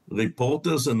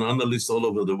 reporters and analysts all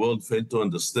over the world fail to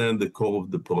understand the core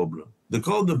of the problem. The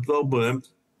core of the problem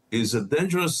is a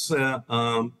dangerous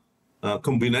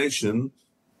combination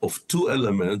of two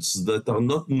elements that are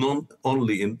not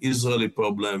only an Israeli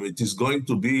problem. It is going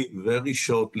to be very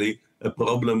shortly a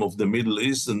problem of the Middle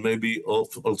East and maybe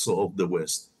also of the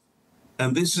West.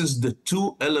 And this is the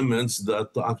two elements that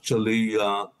actually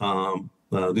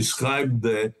describe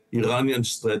the Iranian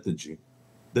strategy.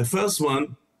 The first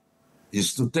one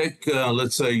is to take,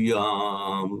 let's say,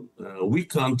 weak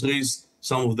countries.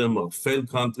 Some of them are failed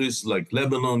countries like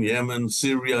Lebanon, Yemen,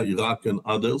 Syria, Iraq, and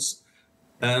others.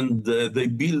 And they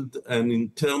build an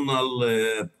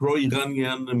internal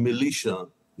pro-Iranian militia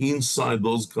inside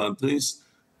those countries.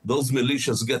 Those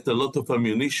militias get a lot of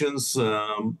ammunitions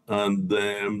and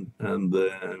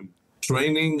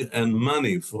training and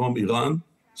money from Iran.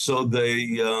 So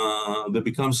they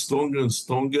become stronger and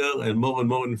stronger and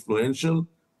more influential.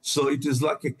 So it is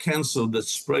like a cancer that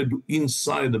spread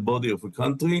inside the body of a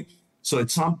country. So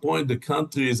at some point, the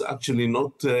country is actually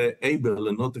not able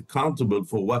and not accountable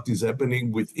for what is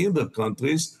happening within the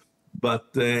countries, but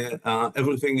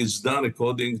everything is done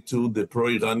according to the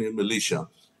pro-Iranian militia.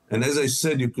 And as I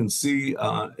said, you can see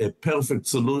a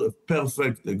perfect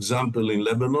example in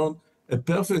Lebanon, a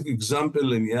perfect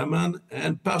example in Yemen,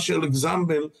 and partial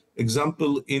example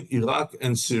in Iraq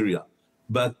and Syria.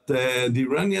 But the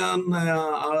Iranians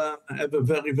have a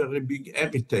very, very big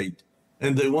appetite,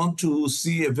 and they want to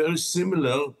see a very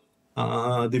similar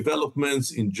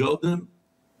developments in Jordan,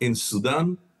 in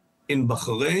Sudan, in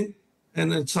Bahrain,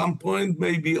 and at some point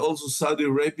maybe also Saudi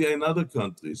Arabia and other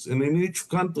countries. And in each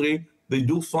country, they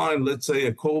do find, let's say,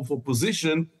 a core of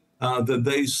opposition that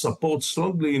they support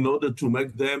strongly in order to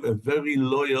make them a very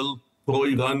loyal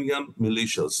pro-Iranian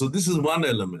militia. So this is one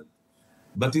element.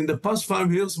 But in the past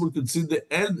 5 years, we could see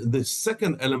the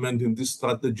second element in this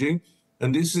strategy,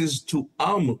 and this is to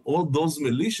arm all those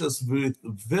militias with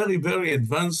very, very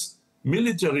advanced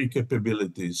military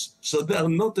capabilities. So they are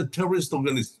not a terrorist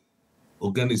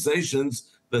organizations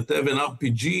that have an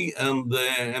RPG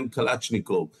and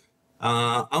Kalashnikov.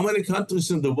 How many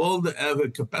countries in the world have a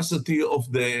capacity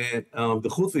of the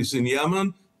Houthis in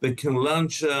Yemen? They can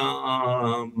launch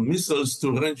missiles to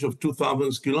a range of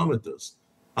 2,000 kilometers.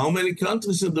 How many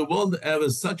countries in the world have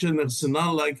such an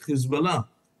arsenal like Hezbollah?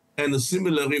 And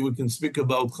similarly, we can speak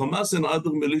about Hamas and other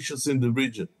militias in the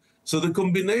region. So the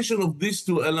combination of these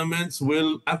two elements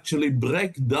will actually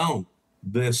break down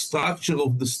the structure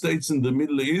of the states in the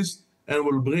Middle East and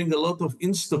will bring a lot of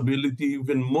instability,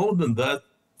 even more than that,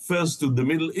 first to the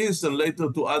Middle East and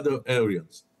later to other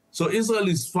areas. So Israel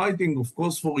is fighting, of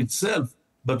course, for itself,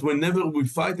 but whenever we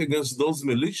fight against those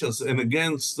militias and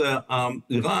against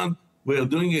Iran, we are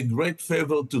doing a great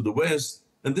favor to the West,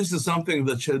 and this is something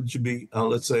that should be,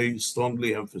 let's say,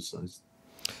 strongly emphasized.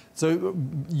 So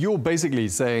you're basically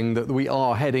saying that we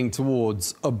are heading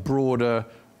towards a broader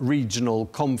regional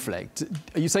conflict.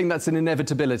 Are you saying that's an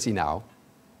inevitability now?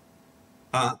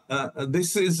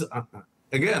 This is,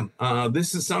 again,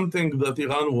 this is something that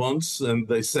Iran wants, and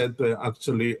they said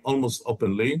actually almost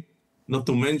openly, not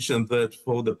to mention that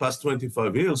for the past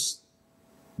 25 years,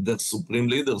 the supreme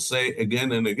leaders say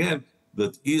again and again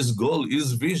that his goal,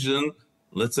 his vision,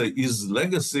 let's say his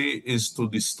legacy is to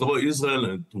destroy Israel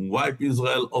and to wipe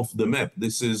Israel off the map.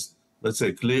 This is, let's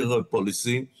say, clear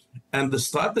policy. And the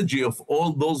strategy of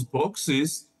all those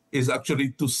proxies is actually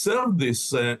to serve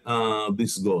this,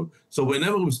 this goal. So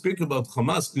whenever we speak about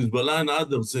Hamas, Hezbollah and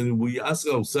others, and we ask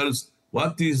ourselves,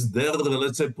 what is their,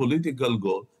 let's say, political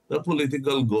goal? Their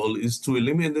political goal is to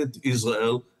eliminate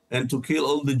Israel and to kill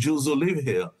all the Jews who live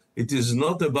here. It is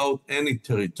not about any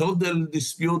territorial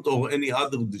dispute or any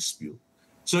other dispute.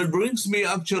 So it brings me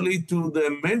actually to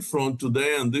the main front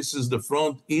today, and this is the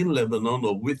front in Lebanon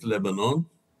or with Lebanon.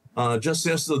 Just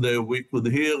yesterday, we could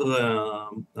hear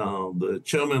the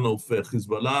chairman of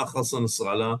Hezbollah, Hassan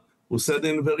Nasrallah, who said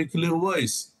in very clear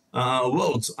words,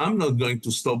 I'm not going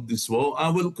to stop this war, I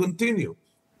will continue.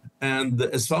 And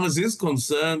as far as he's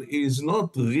concerned, he's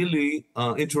not really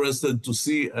interested to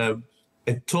see a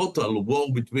total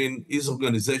war between his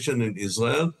organization and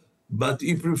Israel, but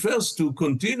he prefers to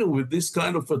continue with this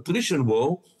kind of attrition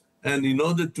war. And in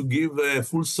order to give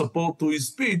full support to his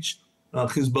speech,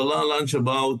 Hezbollah launched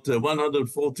about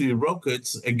 140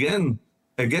 rockets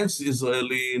against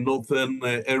Israeli northern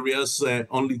areas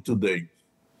only today.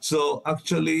 So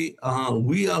actually,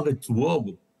 we are at war,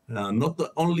 not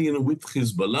only with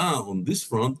Hezbollah on this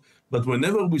front, but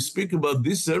whenever we speak about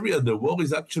this area, the war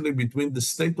is actually between the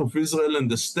state of Israel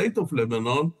and the state of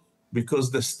Lebanon,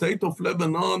 because the state of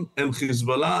Lebanon and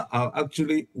Hezbollah are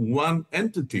actually one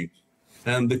entity.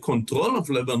 And the control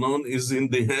of Lebanon is in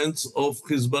the hands of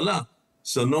Hezbollah.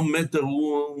 So no matter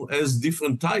who has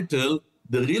different title,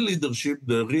 the real leadership,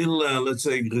 the real, let's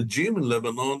say, regime in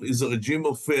Lebanon is a regime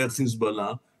of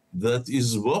Hezbollah that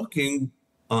is working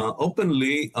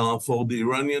openly for the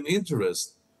Iranian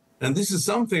interest. And this is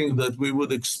something that we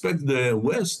would expect the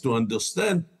West to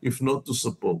understand, if not to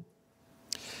support.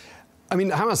 I mean,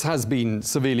 Hamas has been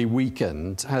severely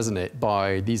weakened, hasn't it,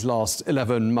 by these last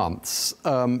 11 months.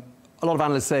 A lot of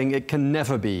analysts saying it can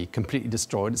never be completely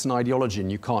destroyed. It's an ideology,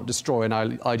 and you can't destroy an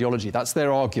ideology. That's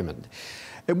their argument.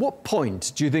 At what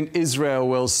point do you think Israel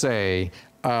will say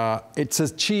it's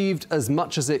achieved as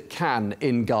much as it can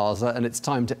in Gaza and it's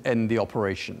time to end the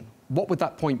operation? What would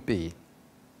that point be?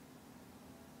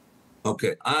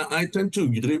 Okay, I tend to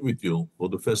agree with you for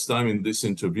the first time in this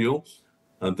interview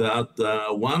that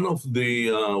one of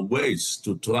the ways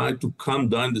to try to calm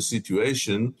down the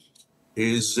situation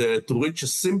is to reach a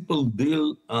simple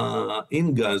deal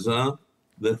in Gaza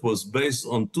that was based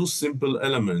on two simple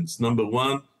elements. Number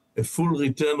one, a full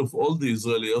return of all the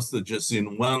Israeli hostages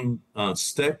in one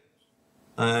step,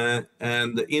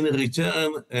 and in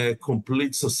return, a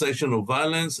complete cessation of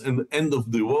violence and the end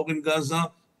of the war in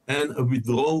Gaza, and a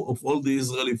withdrawal of all the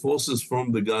Israeli forces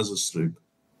from the Gaza Strip.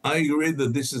 I agree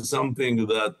that this is something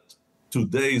that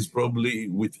today is probably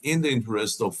within the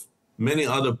interest of many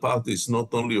other parties,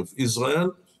 not only of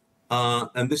Israel.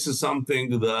 And this is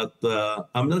something that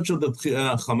I'm not sure that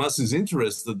Hamas is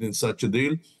interested in such a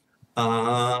deal,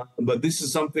 but this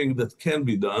is something that can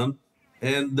be done.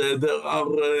 And there are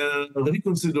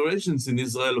reconsiderations in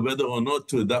Israel whether or not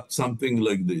to adopt something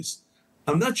like this.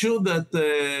 I'm not sure that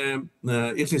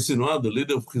Siniora, the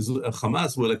leader of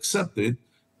Hamas, will accept it,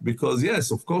 because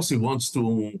yes, of course, he wants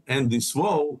to end this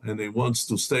war and he wants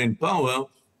to stay in power,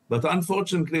 but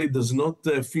unfortunately, it does not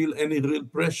feel any real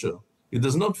pressure. It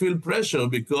does not feel pressure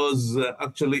because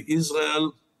actually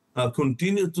Israel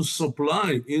continued to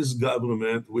supply his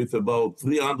government with about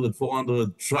 300,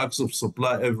 400 trucks of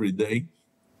supply every day,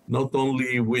 not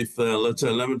only with, let's say,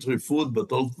 elementary food,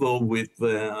 but also with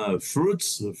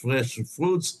fruits, fresh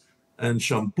fruits, and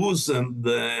shampoos and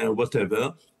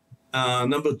whatever.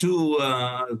 Number two,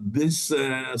 this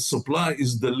supply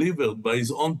is delivered by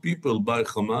his own people, by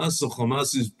Hamas. So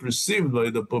Hamas is perceived by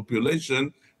the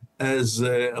population as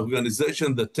an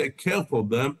organization that take care for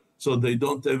them, so they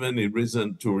don't have any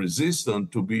reason to resist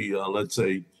and to be, let's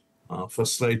say,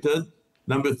 frustrated.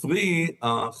 Number three,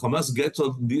 Hamas gets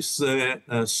all this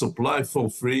supply for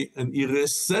free, and he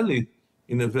resell it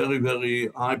in a very, very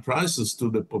high prices to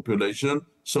the population.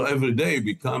 So every day it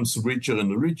becomes richer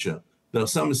and richer. There are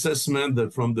some assessment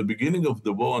that from the beginning of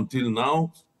the war until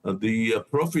now, the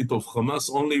profit of Hamas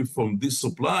only from this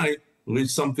supply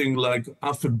reached something like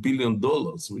 $500 million,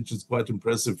 which is quite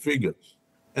impressive figure.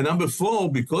 And number four,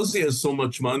 because he has so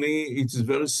much money, it is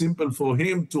very simple for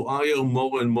him to hire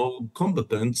more and more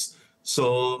combatants.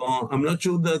 So I'm not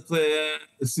sure that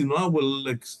Siniora will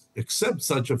accept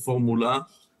such a formula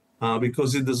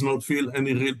because he does not feel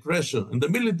any real pressure. And the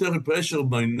military pressure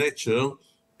by nature,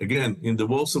 again, in the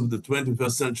wars of the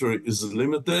 21st century is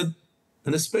limited,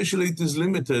 and especially it is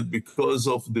limited because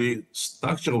of the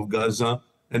structure of Gaza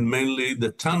and mainly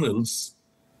the tunnels,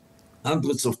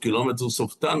 hundreds of kilometers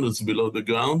of tunnels below the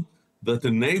ground that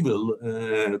enable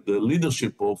the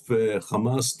leadership of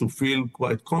Hamas to feel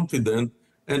quite confident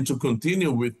and to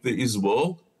continue with his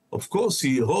war. Of course,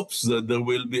 he hopes that there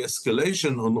will be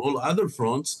escalation on all other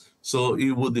fronts, so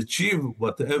he would achieve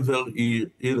whatever he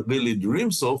really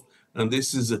dreams of. And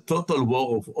this is a total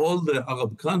war of all the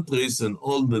Arab countries and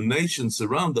all the nations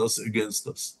around us against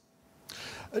us.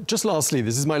 Just lastly,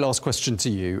 this is my last question to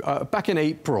you. Back in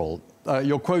April,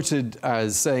 you're quoted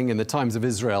as saying in the Times of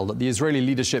Israel that the Israeli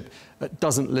leadership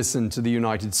doesn't listen to the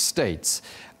United States.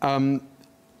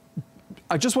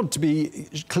 I just want to be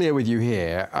clear with you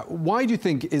here. Why do you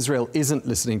think Israel isn't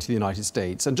listening to the United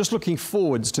States? And just looking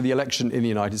forwards to the election in the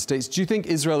United States, do you think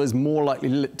Israel is more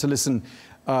likely to listen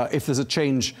if there's a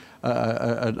change,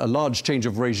 a large change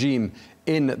of regime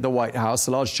in the White House,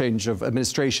 a large change of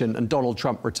administration, and Donald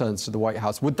Trump returns to the White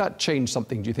House? Would that change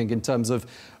something, do you think, in terms of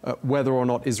whether or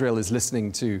not Israel is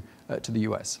listening to the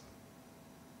US?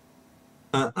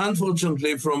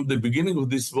 Unfortunately, from the beginning of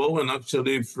this war, and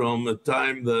actually from a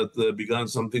time that began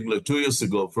something like 2 years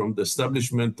ago, from the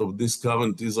establishment of this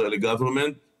current Israeli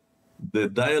government, the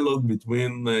dialogue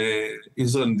between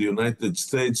Israel and the United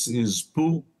States is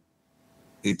poor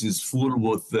It is full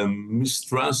with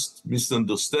mistrust,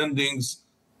 misunderstandings,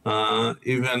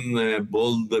 even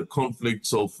bold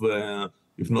conflicts of,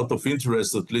 if not of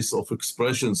interest, at least of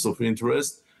expressions of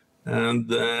interest. And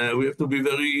we have to be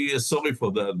very sorry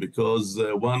for that, because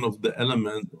one of the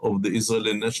elements of the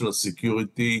Israeli national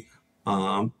security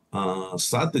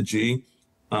strategy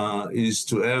is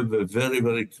to have a very,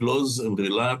 very close and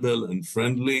reliable and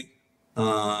friendly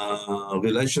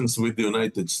relations with the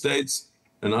United States.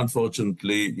 And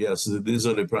unfortunately, yes, the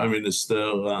Israeli Prime Minister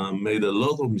made a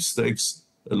lot of mistakes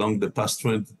along the past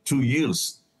 22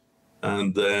 years.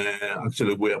 And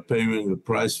actually, we are paying the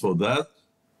price for that.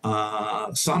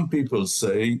 Some people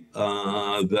say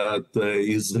that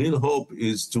his real hope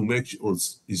is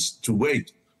to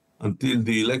wait until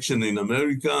the election in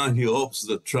America. He hopes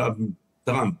that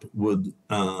Trump would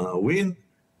win,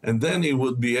 and then he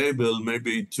would be able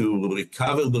maybe to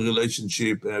recover the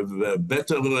relationship, have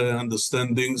better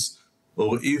understandings,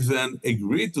 or even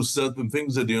agree to certain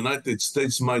things that the United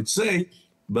States might say,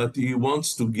 but he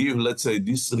wants to give, let's say,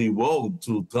 this reward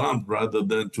to Trump rather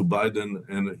than to Biden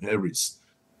and Harris.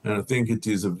 And I think it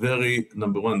is a very,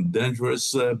 number one,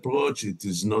 dangerous approach. It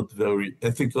is not very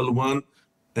ethical one,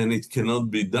 and it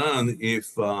cannot be done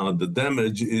if the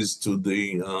damage is to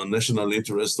the national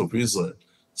interest of Israel.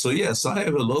 So yes, I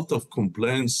have a lot of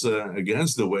complaints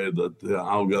against the way that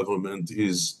our government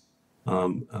is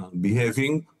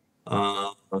behaving,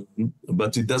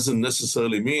 but it doesn't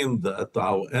necessarily mean that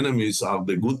our enemies are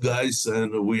the good guys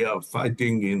and we are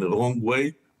fighting in the wrong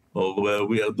way, or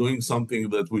we are doing something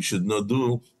that we should not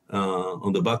do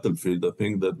on the battlefield. I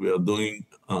think that we are doing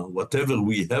whatever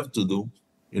we have to do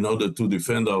in order to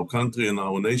defend our country and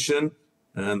our nation.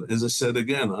 And as I said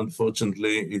again,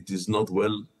 unfortunately, it is not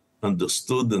well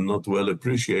understood and not well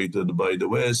appreciated by the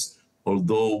West,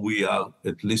 although we are,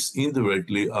 at least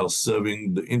indirectly, are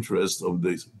serving the interest of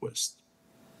the West.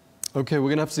 Okay, we're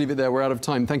going to have to leave it there. We're out of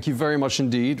time. Thank you very much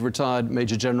indeed, retired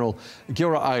Major General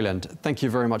Giora Eiland. Thank you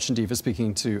very much indeed for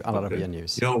speaking to Al Arabiya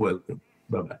News. You're welcome.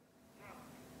 Bye-bye.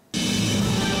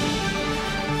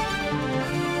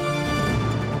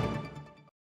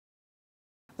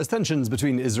 As tensions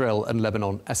between Israel and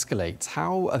Lebanon escalate,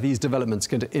 how are these developments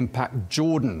going to impact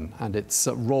Jordan and its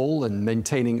role in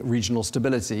maintaining regional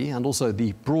stability, and also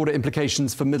the broader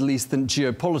implications for Middle Eastern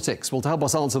geopolitics? Well, to help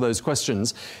us answer those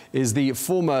questions is the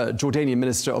former Jordanian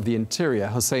Minister of the Interior,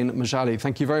 Hussein Majali.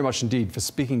 Thank you very much indeed for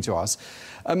speaking to us.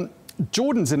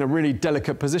 Jordan's in a really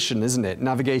delicate position, isn't it,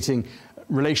 navigating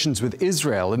relations with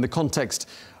Israel in the context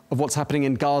of what's happening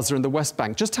in Gaza and the West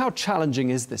Bank. Just how challenging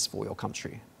is this for your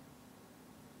country?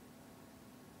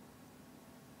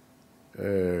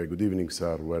 Good evening,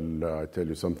 sir. Well, I tell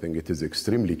you something, it is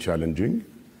extremely challenging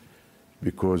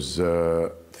because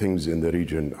things in the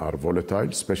region are volatile,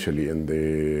 especially in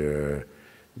the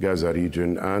Gaza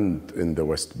region and in the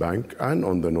West Bank and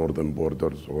on the northern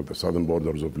borders or the southern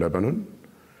borders of Lebanon.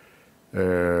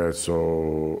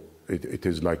 So it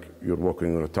is like you're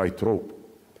walking on a tightrope.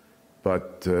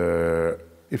 But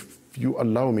if you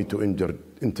allow me to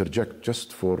interject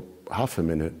just for half a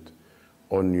minute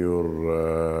on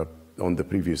your on the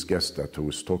previous guest that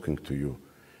was talking to you,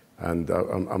 and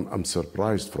I'm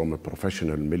surprised from a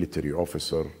professional military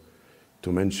officer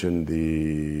to mention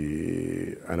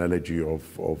the analogy of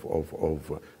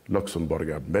Luxembourg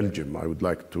and Belgium. I would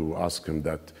like to ask him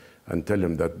that and tell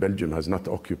him that Belgium has not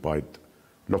occupied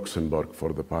Luxembourg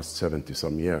for the past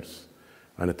 70-some years,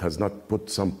 and it has not put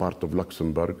some part of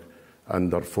Luxembourg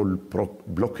under full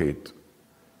blockade.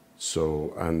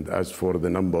 So, and as for the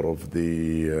number of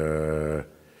the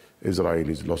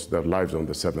Israelis lost their lives on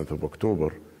the 7th of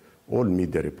October, all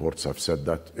media reports have said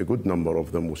that a good number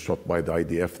of them was shot by the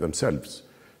IDF themselves.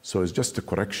 So it's just a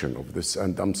correction of this.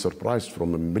 And I'm surprised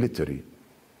from a military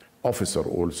officer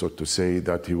also to say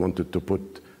that he wanted to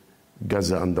put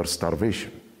Gaza under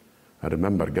starvation. And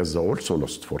remember, Gaza also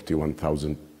lost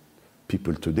 41,000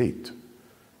 people to date.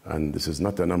 And this is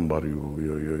not a number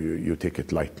you take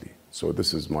it lightly. So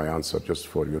this is my answer just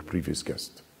for your previous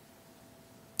guest.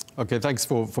 Okay, thanks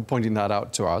for pointing that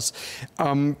out to us.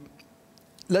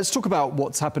 Let's talk about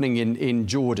what's happening in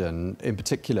Jordan in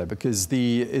particular, because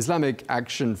the Islamic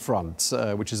Action Front,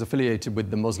 which is affiliated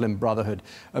with the Muslim Brotherhood,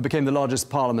 became the largest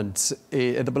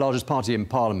party in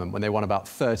parliament when they won about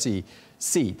 30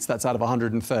 seats. That's out of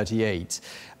 138.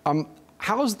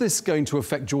 How's this going to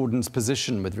affect Jordan's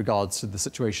position with regards to the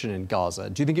situation in Gaza?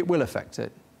 Do you think it will affect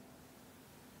it?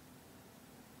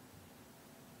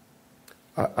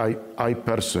 I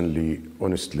personally,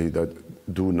 honestly,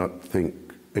 do not think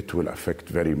it will affect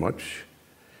very much.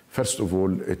 First of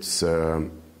all, it's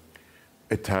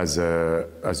It has,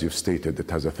 as you've stated,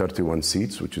 it has 31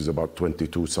 seats, which is about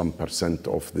 22%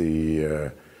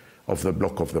 of the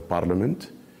bloc of the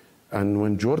parliament. And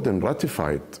when Jordan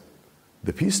ratified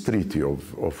the peace treaty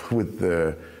with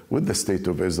the State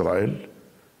of Israel,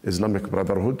 Islamic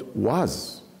Brotherhood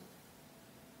was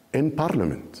in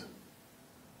parliament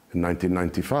in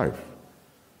 1995.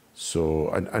 So,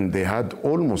 and they had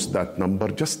almost that number,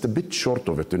 just a bit short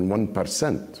of it, in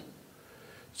 1%.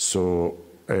 So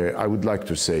I would like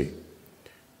to say,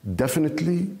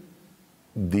 definitely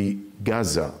the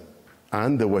Gaza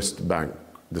and the West Bank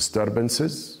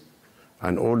disturbances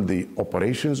and all the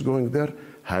operations going there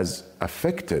has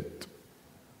affected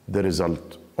the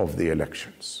result of the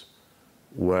elections,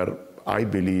 where I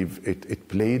believe it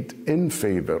played in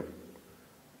favor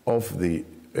of the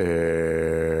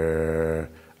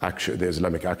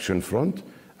Islamic Action Front,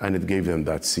 and it gave them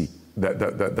that seat,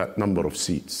 that number of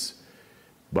seats.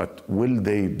 But will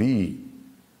they be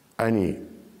any?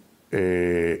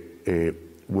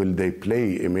 Will they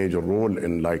play a major role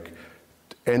in like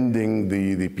ending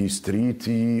the peace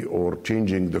treaty or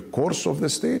changing the course of the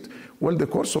state? Well, the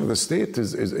course of the state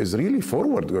is really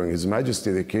forward going. His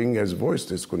Majesty the King has voiced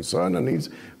his concern, and he's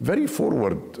very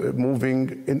forward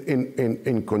moving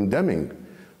in condemning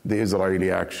the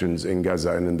Israeli actions in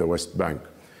Gaza and in the West Bank.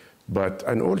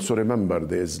 And also remember,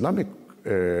 the Islamic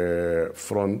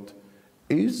Front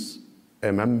is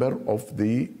a member of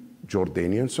the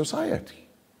Jordanian society.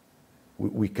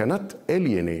 We cannot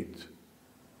alienate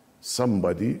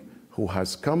somebody who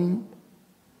has come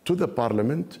to the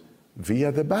parliament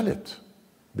via the ballot.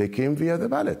 They came via the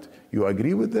ballot. You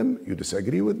agree with them, you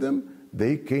disagree with them,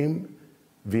 they came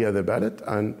via the ballot,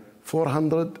 and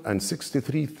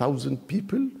 463,000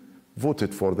 people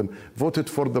voted for them, voted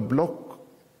for the bloc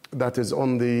that is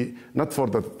on the, not for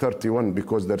the 31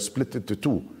 because they're split into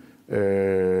two.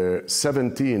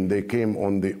 17 they came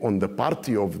on the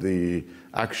party of the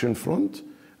Action Front,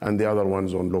 and the other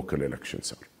ones on local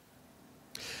elections.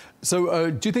 So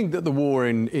do you think that the war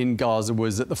in Gaza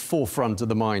was at the forefront of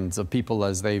the minds of people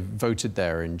as they voted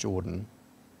there in Jordan?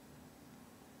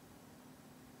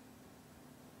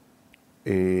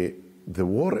 The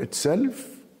war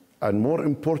itself, and more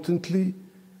importantly,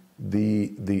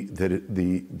 the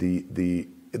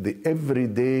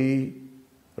everyday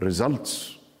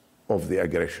results of the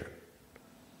aggression,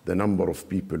 the number of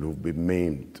people who've been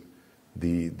maimed,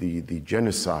 the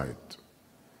genocide,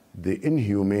 the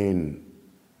inhumane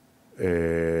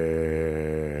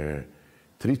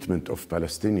treatment of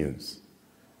Palestinians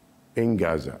in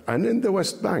Gaza and in the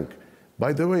West Bank.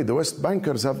 By the way, the West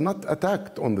Bankers have not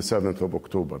attacked on the 7th of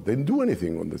October. They didn't do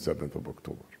anything on the 7th of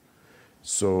October.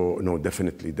 So, no,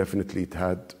 definitely it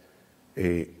had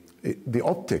the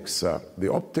optics,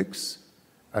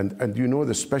 and you know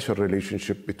the special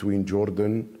relationship between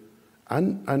Jordan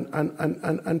and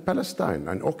Palestine,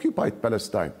 and occupied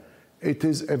Palestine. It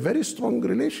is a very strong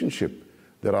relationship.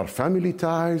 There are family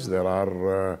ties, there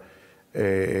are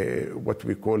what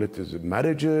we call it is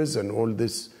marriages and all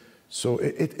this. So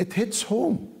it hits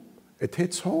home. It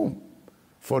hits home.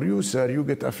 For you, sir, you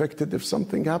get affected if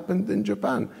something happened in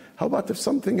Japan. How about if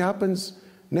something happens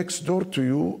next door to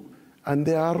you and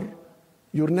they are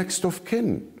your next of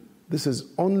kin? This is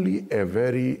only a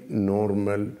very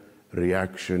normal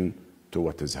reaction to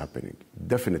what is happening.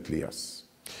 Definitely, yes.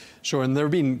 Sure, and there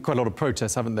have been quite a lot of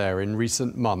protests, haven't there, in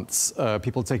recent months?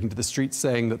 People taking to the streets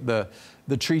saying that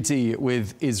the treaty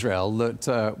with Israel that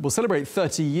will celebrate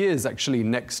 30 years, actually,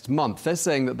 next month, they're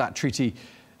saying that treaty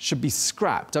should be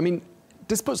scrapped. I mean,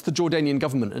 this puts the Jordanian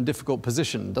government in a difficult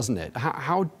position, doesn't it?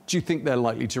 How do you think they're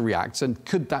likely to react, and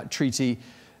could that treaty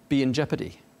be in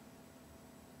jeopardy?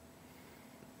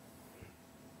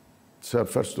 Sir,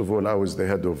 first of all, I was the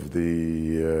head of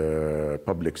the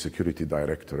Public Security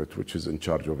Directorate, which is in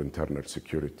charge of internal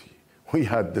security. We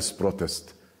had this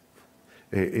protest.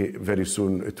 Very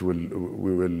soon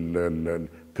we will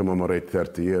commemorate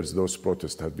 30 years. Those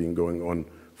protests have been going on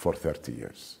for 30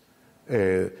 years.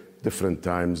 Different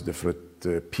times,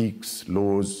 different peaks,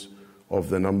 lows of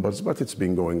the numbers, but it's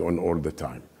been going on all the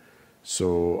time.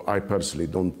 So I personally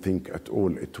don't think at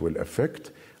all it will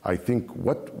affect. I think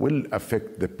what will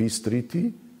affect the peace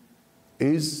treaty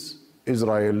is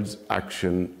Israel's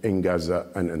action in Gaza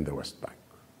and in the West Bank.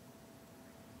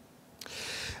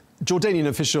 Jordanian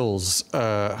officials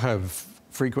have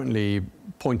frequently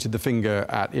pointed the finger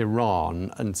at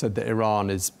Iran and said that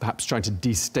Iran is perhaps trying to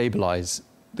destabilize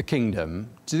the kingdom.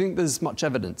 Do you think there's much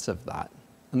evidence of that?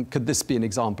 And could this be an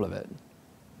example of it?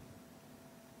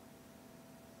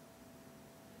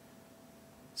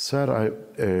 Sir,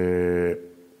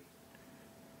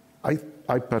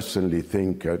 I personally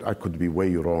think, I could be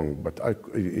way wrong, but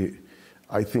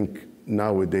I think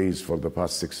nowadays, for the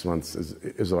past 6 months,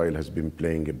 Israel has been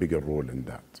playing a bigger role in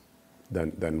that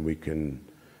than we can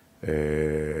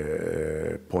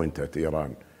point at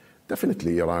Iran.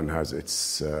 Definitely, Iran has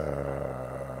its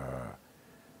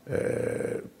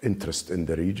interest in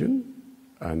the region,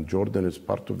 and Jordan is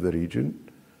part of the region.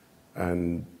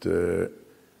 And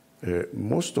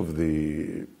most of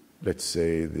the, let's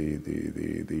say,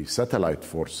 the satellite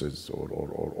forces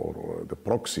or the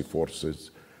proxy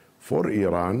forces for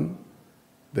Iran,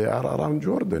 they are around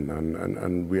Jordan,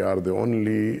 and we are the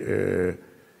only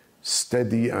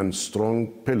steady and strong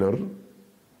pillar,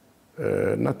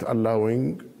 not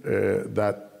allowing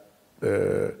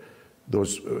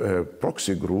those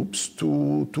proxy groups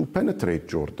to penetrate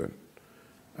Jordan.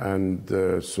 And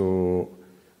so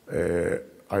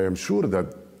I am sure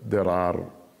that there are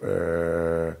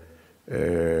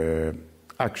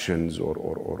actions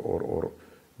or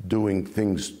doing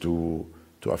things to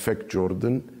affect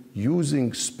Jordan,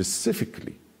 using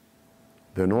specifically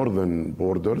the northern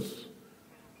borders,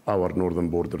 our northern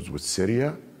borders with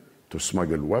Syria, to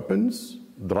smuggle weapons,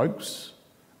 drugs,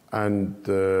 and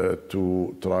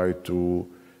to try to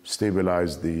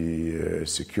stabilize the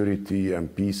security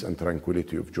and peace and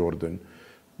tranquility of Jordan.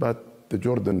 But the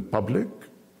Jordan public,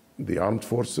 the armed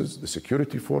forces, the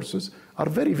security forces are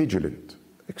very vigilant,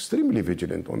 extremely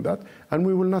vigilant on that, and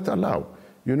we will not allow.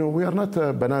 You know, we are not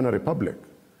a banana republic.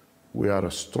 We are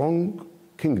a strong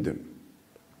kingdom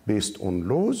based on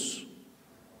laws,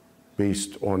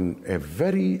 based on a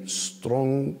very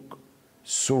strong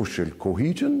social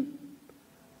cohesion,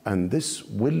 and this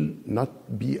will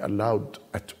not be allowed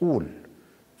at all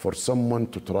for someone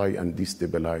to try and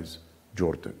destabilize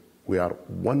Jordan. We are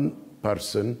one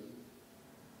person,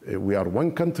 we are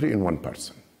one country in one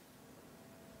person.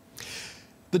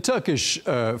 The Turkish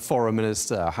Foreign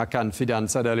Minister Hakan Fidan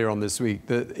said earlier on this week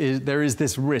that there is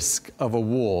this risk of a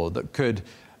war that could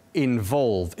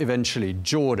involve eventually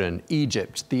Jordan,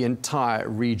 Egypt, the entire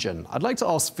region. I'd like to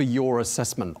ask for your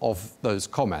assessment of those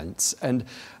comments and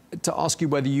to ask you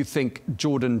whether you think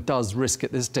Jordan does risk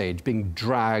at this stage being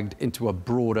dragged into a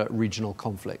broader regional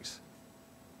conflict.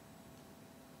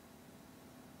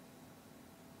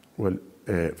 Well,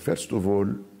 first of all,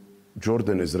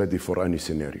 Jordan is ready for any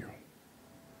scenario.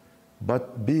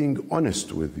 But being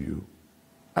honest with you,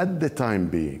 at the time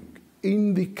being,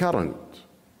 in the current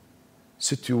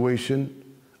situation,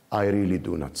 I really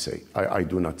do not say. I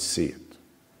do not see it.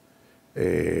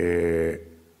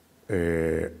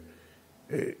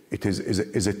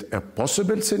 Is it a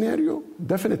possible scenario?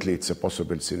 Definitely it's a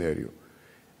possible scenario.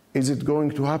 Is it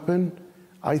going to happen?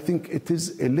 I think it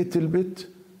is a little bit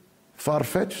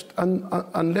far-fetched,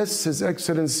 unless His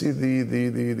Excellency,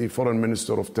 the Foreign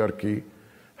Minister of Turkey,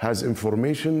 has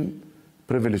information,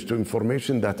 privilege to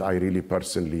information that I really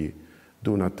personally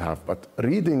do not have. But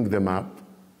reading the map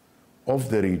of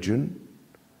the region,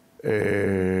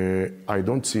 I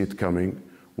don't see it coming.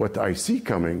 What I see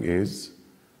coming is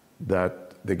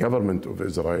that the government of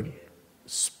Israel,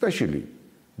 especially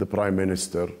the Prime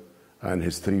Minister and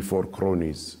his 3-4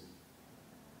 cronies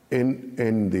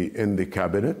in the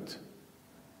cabinet,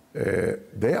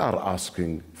 they are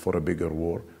asking for a bigger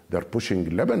war. They're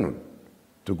pushing Lebanon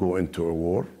to go into a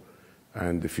war.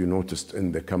 And if you noticed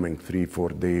in the coming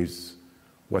 3-4 days,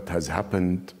 what has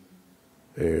happened,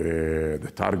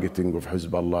 the targeting of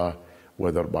Hezbollah,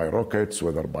 whether by rockets,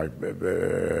 whether by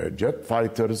jet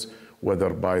fighters,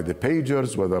 whether by the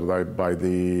pagers, whether by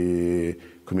the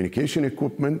communication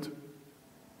equipment.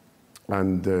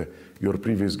 And your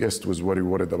previous guest was very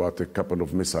worried about a couple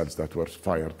of missiles that were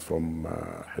fired from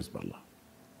Hezbollah.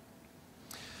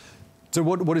 So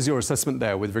what is your assessment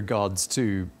there with regards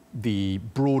to the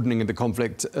broadening of the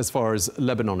conflict as far as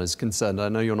Lebanon is concerned? I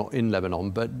know you're not in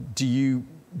Lebanon, but do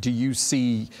you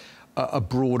see a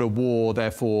broader war,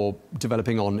 therefore,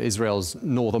 developing on Israel's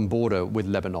northern border with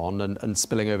Lebanon and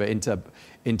spilling over into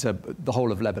the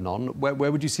whole of Lebanon?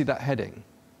 Where would you see that heading?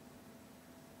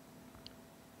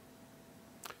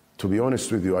 To be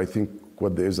honest with you, I think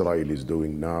what the Israelis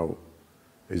doing now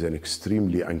is an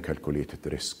extremely uncalculated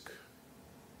risk.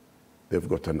 They've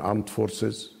got an armed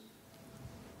forces.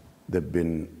 They've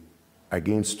been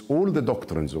against all the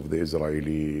doctrines of the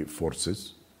Israeli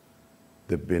forces.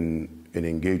 They've been in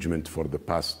engagement for the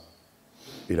past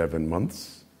 11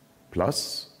 months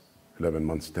plus, 11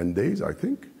 months, 10 days, I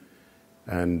think.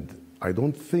 And I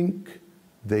don't think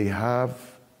they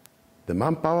have the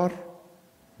manpower,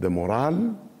 the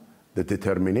morale, the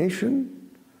determination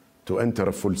to enter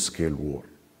a full-scale war.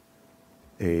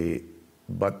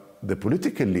 But the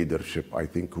political leadership, I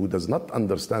think, who does not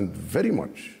understand very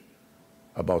much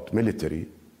about military,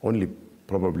 only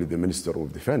probably the Minister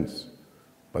of Defense,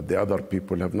 but the other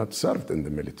people have not served in the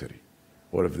military.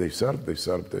 Or if they served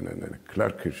in a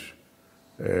clerkish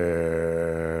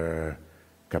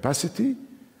capacity.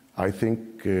 I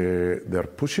think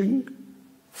they're pushing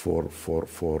for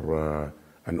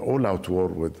an all-out war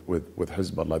with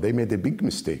Hezbollah. They made a big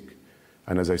mistake.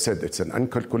 And as I said, it's an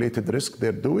uncalculated risk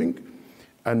they're doing.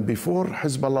 And before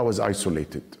Hezbollah was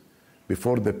isolated,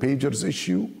 before the pagers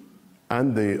issue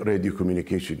and the radio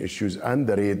communication issues and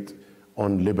the raid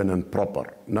on Lebanon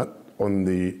proper, not on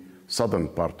the southern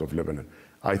part of Lebanon,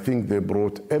 I think they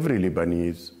brought every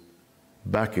Lebanese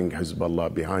backing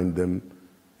Hezbollah behind them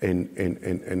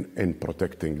in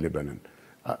protecting Lebanon.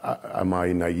 Am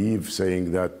I naive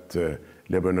saying that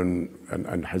Lebanon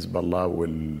and Hezbollah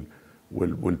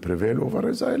will prevail over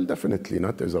Israel? Definitely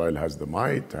not. Israel has the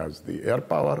might, has the air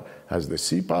power, has the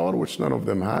sea power, which none of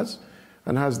them has,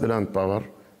 and has the land power.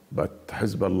 But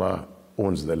Hezbollah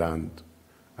owns the land,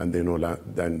 and they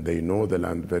know the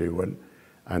land very well.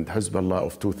 And Hezbollah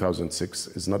of 2006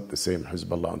 is not the same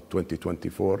Hezbollah in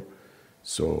 2024.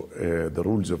 So the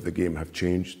rules of the game have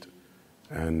changed,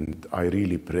 and I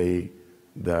really pray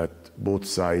that both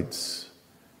sides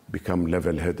become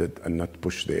level-headed and not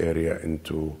push the area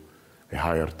into a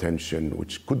higher tension,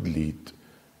 which could lead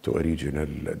to regional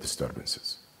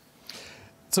disturbances.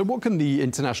 So what can the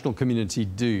international community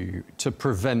do to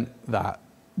prevent that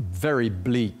very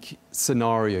bleak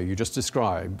scenario you just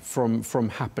described from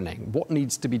happening? What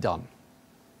needs to be done?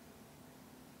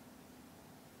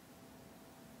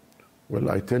 Well,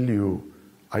 I tell you,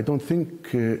 I don't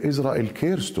think Israel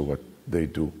cares to what they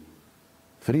do.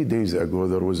 3 days ago,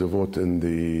 there was a vote in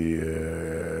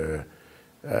the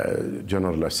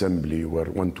General Assembly where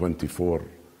 124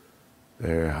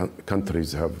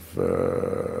 countries have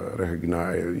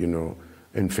recognized,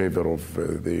 in favor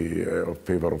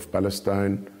of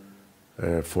Palestine.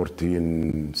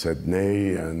 14 said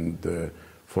nay, and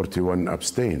 41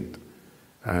 abstained.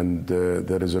 And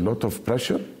there is a lot of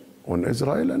pressure on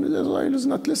Israel, and Israel is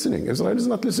not listening. Israel is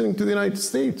not listening to the United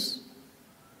States.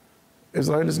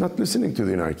 Israel is not listening to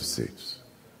the United States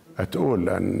at all.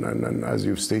 And as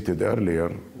you've stated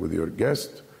earlier with your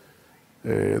guest,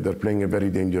 they're playing a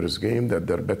very dangerous game, that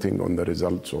they're betting on the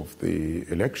results of the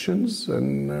elections.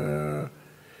 And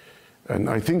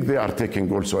I think they are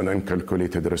taking also an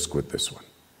uncalculated risk with this one.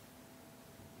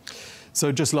 So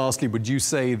just lastly, would you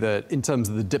say that in terms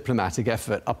of the diplomatic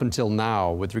effort up until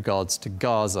now with regards to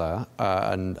Gaza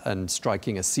and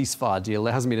striking a ceasefire deal,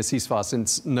 there hasn't been a ceasefire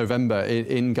since November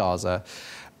in Gaza,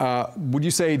 would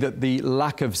you say that the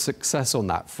lack of success on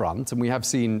that front, and we have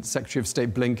seen Secretary of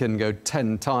State Blinken go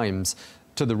 10 times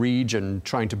to the region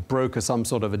trying to broker some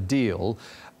sort of a deal,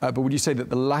 but would you say that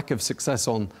the lack of success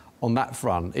on that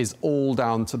front is all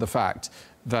down to the fact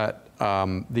that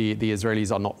the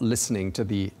Israelis are not listening to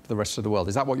the rest of the world?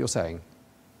 Is that what you're saying?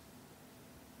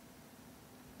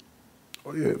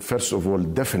 First of all,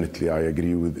 definitely I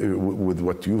agree with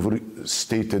what you've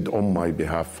stated on my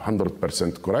behalf,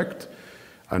 100% correct.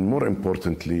 And more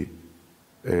importantly,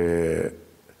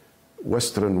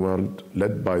 Western world,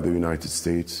 led by the United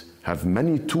States, have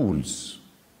many tools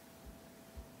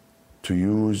to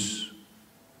use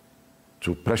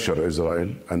to pressure Israel,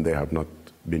 and they have not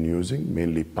been using,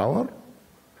 mainly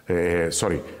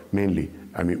mainly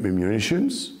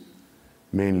munitions,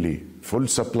 mainly full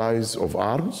supplies of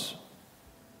arms,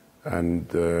 and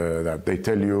that they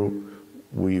tell you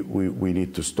we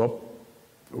need to stop.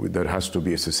 There has to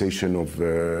be a cessation of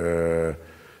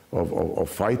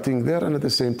fighting there, and at the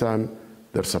same time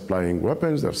they're supplying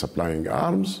weapons, they're supplying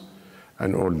arms,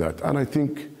 and all that. And I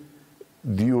think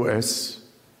the US,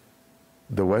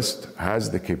 the West, has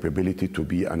the capability to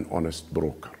be an honest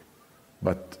broker,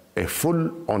 but a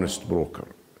full honest broker.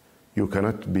 You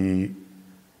cannot be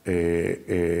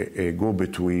a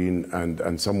go-between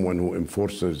and someone who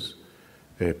enforces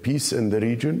peace in the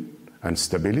region and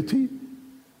stability,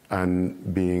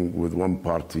 and being with one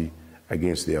party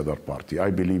against the other party.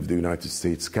 I believe the United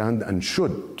States can and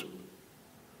should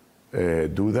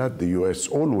do that. The US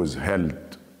always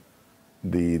held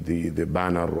the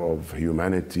banner of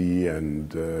humanity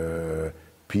and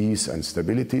peace and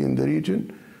stability in the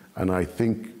region. And I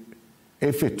think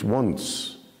if it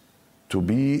wants to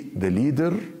be the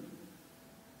leader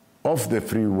of the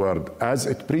free world as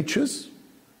it preaches,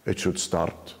 it should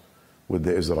start with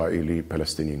the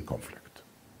Israeli-Palestinian conflict.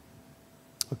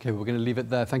 Okay, we're going to leave it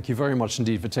there. Thank you very much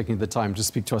indeed for taking the time to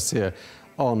speak to us here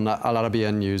on Al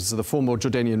Arabiya News. The former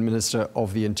Jordanian Minister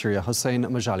of the Interior, Hussein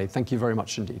Majali. Thank you very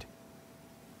much indeed.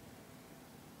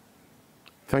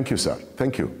 Thank you, sir.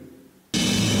 Thank you.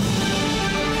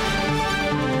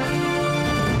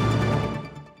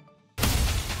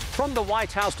 From the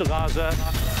White House to Gaza,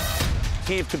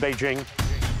 Kyiv to Beijing.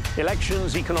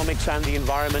 Elections, economics and the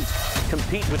environment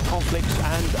compete with conflicts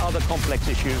and other complex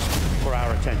issues for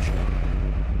our attention.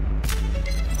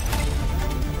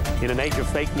 In an age of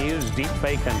fake news,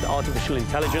 deepfake and artificial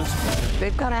intelligence,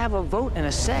 They've got to have a vote and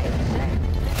a say.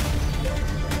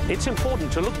 it's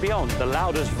important to look beyond the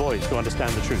loudest voice to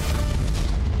understand the truth.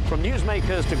 From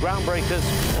newsmakers to groundbreakers,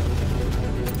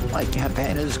 My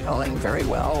campaign is going very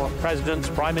well. presidents,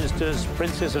 prime ministers,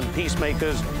 princes and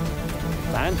peacemakers,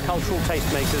 and cultural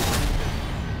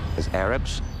tastemakers, As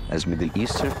Arabs, as Middle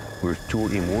Eastern, we're too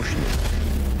emotional.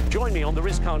 join me on the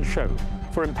Rizkan Show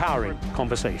for empowering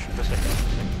conversation.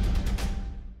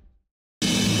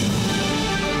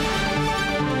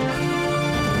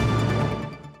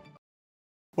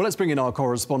 Well, let's bring in our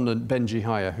correspondent, Benji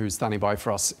Hyer, who's standing by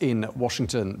for us in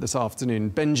Washington this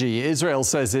afternoon. Benji, Israel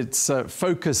says its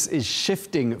focus is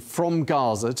shifting from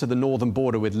Gaza to the northern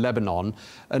border with Lebanon.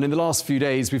 And in the last few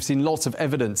days, we've seen lots of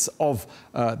evidence of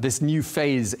this new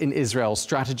phase in Israel's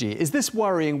strategy. Is this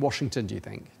worrying Washington, do you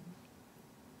think?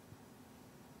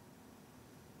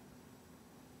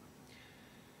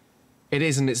 It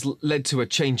is, and it's led to a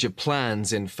change of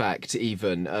plans, in fact,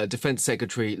 even. Defense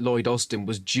Secretary Lloyd Austin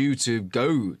was due to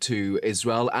go to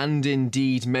Israel and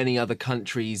indeed many other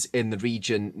countries in the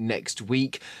region next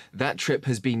week. That trip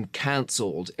has been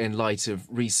cancelled in light of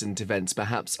recent events,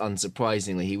 perhaps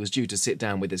unsurprisingly. He was due to sit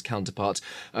down with his counterpart,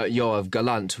 Yoav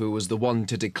Gallant, who was the one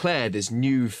to declare this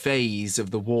new phase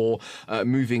of the war,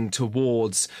 moving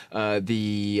towards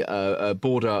the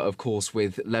border, of course,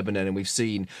 with Lebanon. And we've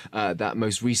seen that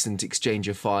most recent exchange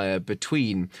of fire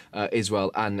between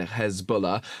Israel and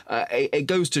Hezbollah. It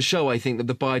goes to show, I think, that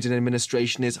the Biden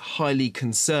administration is highly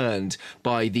concerned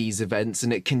by these events,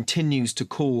 and it continues to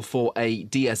call for a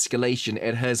de-escalation.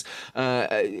 It has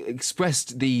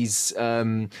expressed these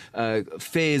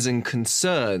fears and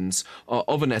concerns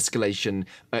of an escalation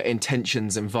in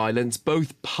tensions and violence,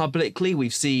 both publicly.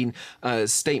 We've seen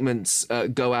statements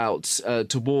go out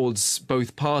towards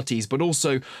both parties, but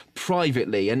also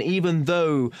privately. And even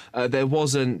though there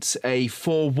wasn't a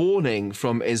forewarning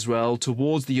from Israel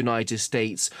towards the United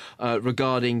States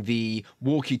regarding the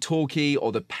walkie-talkie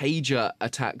or the pager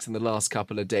attacks in the last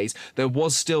couple of days, there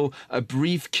was still a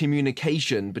brief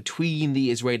communication between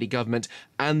the Israeli government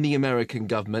and the American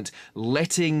government,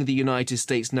 letting the United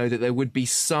States know that there would be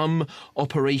some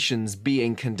operations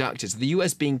being conducted. So the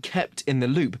US being kept in the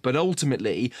loop, but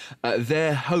ultimately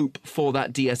their hope for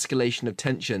that de-escalation of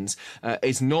tensions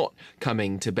is not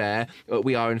coming to bear.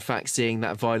 We are in fact seeing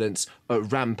that violence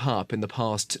ramp up in the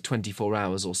past 24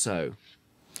 hours or so.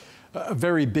 A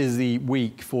very busy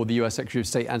week for the US Secretary of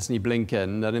State Antony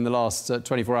Blinken, and in the last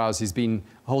 24 hours he's been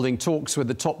holding talks with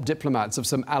the top diplomats of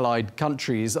some allied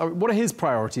countries. What are his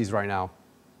priorities right now?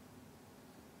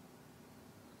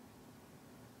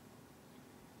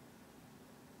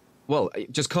 Well,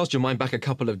 just cast your mind back a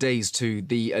couple of days to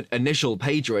the initial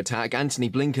pager attack. Antony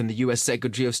Blinken, the US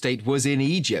Secretary of State, was in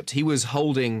Egypt. He was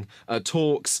holding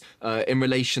talks in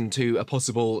relation to a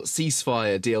possible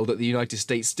ceasefire deal that the United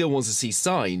States still wants to see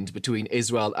signed between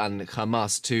Israel and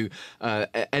Hamas to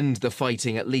end the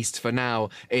fighting, at least for now,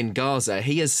 in Gaza.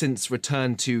 He has since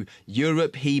returned to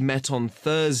Europe. He met on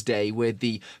Thursday with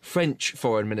the French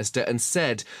foreign minister and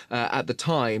said at the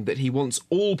time that he wants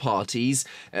all parties,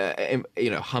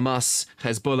 Hamas,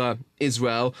 Hezbollah,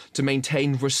 Israel, to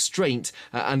maintain restraint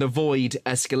and avoid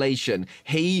escalation.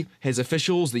 His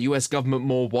officials, the US government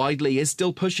more widely, is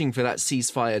still pushing for that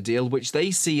ceasefire deal, which they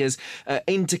see as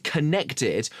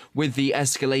interconnected with the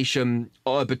escalation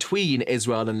between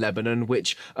Israel and Lebanon,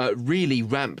 which really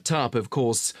ramped up, of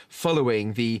course,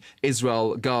 following the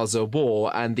Israel-Gaza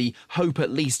war. And the hope, at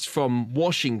least from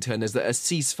Washington, is that a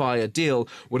ceasefire deal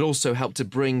would also help to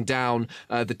bring down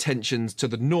the tensions to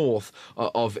the north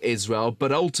of Israel.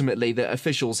 But ultimately, the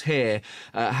officials here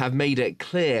have made it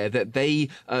clear that they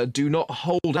do not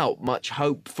hold out much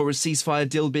hope for a ceasefire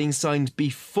deal being signed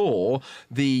before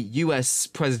the US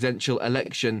presidential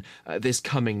election this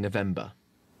coming November.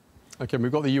 OK,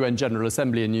 we've got the UN General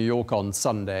Assembly in New York on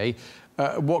Sunday.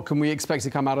 What can we expect to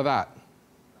come out of that?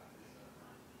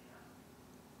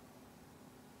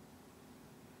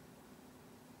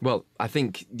 Well, I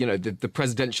think, the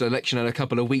presidential election in a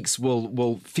couple of weeks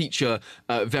will feature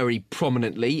very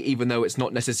prominently, even though it's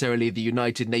not necessarily the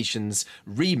United Nations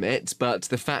remit. But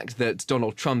the fact that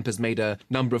Donald Trump has made a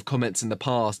number of comments in the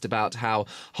past about how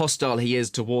hostile he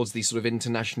is towards these sort of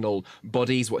international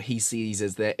bodies, what he sees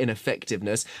as their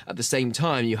ineffectiveness. At the same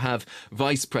time, you have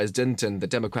Vice President and the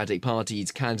Democratic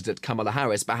Party's candidate Kamala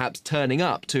Harris perhaps turning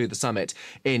up to the summit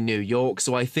in New York.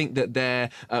 So I think that there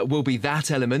will be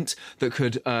that element that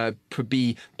could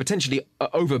be potentially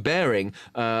overbearing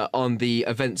on the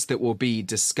events that will be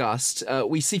discussed.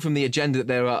 We see from the agenda that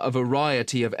there are a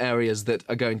variety of areas that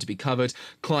are going to be covered: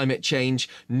 climate change,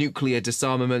 nuclear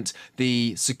disarmament,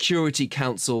 the Security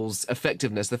Council's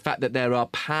effectiveness, the fact that there are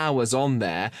powers on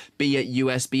there, be it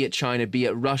US, be it China, be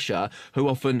it Russia, who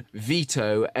often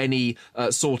veto any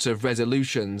sort of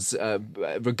resolutions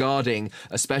regarding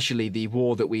especially the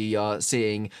war that we are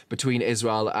seeing between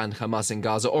Israel and Hamas in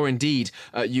Gaza, or indeed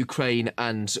Ukraine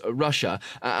and Russia.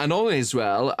 And on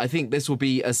Israel, I think this will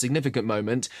be a significant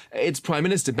moment. Its Prime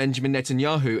Minister Benjamin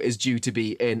Netanyahu is due to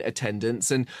be in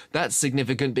attendance, and that's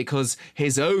significant because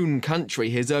his own country,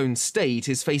 his own state,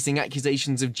 is facing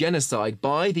accusations of genocide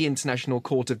by the International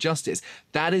Court of Justice.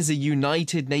 That is a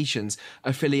United Nations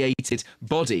affiliated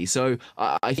body. So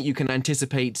I think you can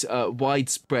anticipate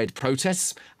widespread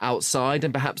protests outside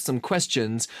and perhaps some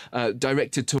questions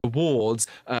directed towards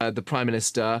the Prime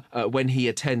Minister when he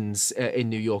attends in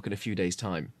New York in a few days'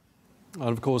 time. And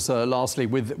of course, lastly,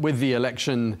 with the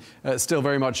election still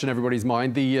very much in everybody's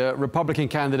mind, the Republican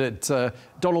candidate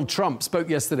Donald Trump spoke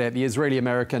yesterday at the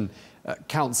Israeli-American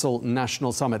Council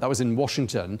National Summit. That was in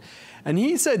Washington. And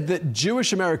he said that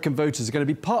Jewish American voters are going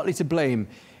to be partly to blame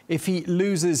if he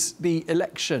loses the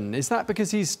election. Is that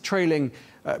because he's trailing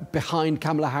behind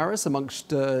Kamala Harris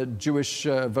amongst Jewish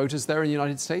voters there in the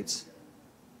United States?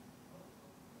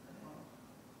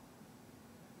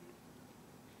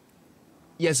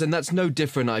 Yes, and that's no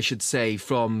different, I should say,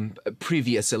 from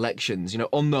previous elections. You know,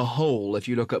 on the whole, if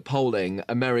you look at polling,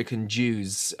 American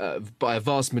Jews, by a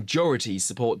vast majority,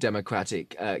 support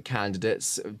Democratic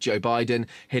candidates. Joe Biden,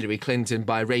 Hillary Clinton,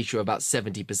 by a ratio of about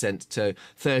 70% to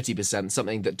 30%,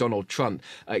 something that Donald Trump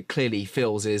clearly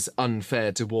feels is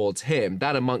unfair towards him.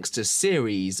 That amongst a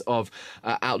series of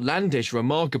outlandish,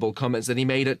 remarkable comments that he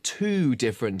made at two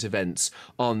different events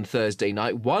on Thursday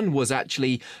night. One was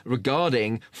actually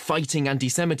regarding fighting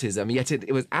anti-Semitism, yet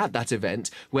it was at that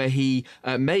event where he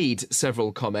made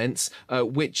several comments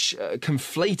which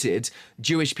conflated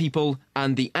Jewish people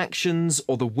and the actions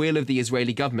or the will of the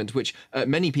Israeli government, which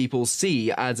many people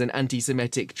see as an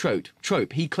anti-Semitic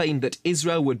trope. He claimed that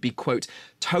Israel would be, quote,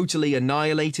 totally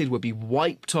annihilated, would be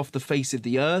wiped off the face of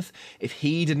the earth if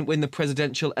he didn't win the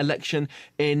presidential election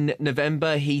in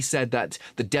November. He said that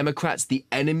the Democrats, the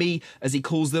enemy, as he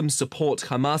calls them, support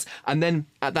Hamas. And then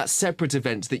at that separate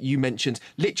event that you mentioned,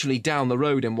 literally down the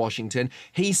road in Washington,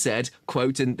 he said,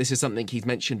 quote, and this is something he's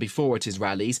mentioned before at his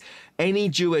rallies, any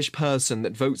Jewish person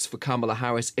that votes for Kamala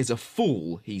Harris is a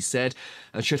fool, he said,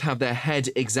 and should have their head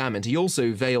examined. He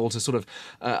also veiled a sort of,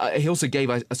 he also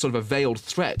gave a sort of a veiled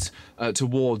threat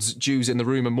towards Jews in the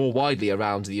room and more widely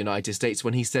around the United States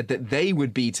when he said that they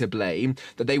would be to blame,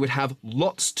 that they would have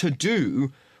lots to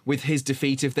do with his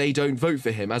defeat if they don't vote for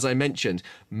him. As I mentioned,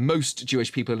 most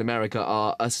Jewish people in America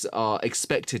are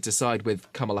expected to side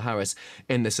with Kamala Harris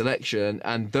in this election,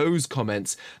 and those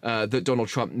comments that Donald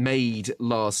Trump made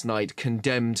last night,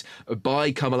 condemned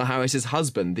by Kamala Harris's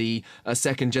husband, the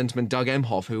second gentleman, Doug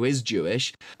Emhoff, who is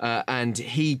Jewish, and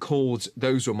he called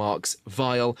those remarks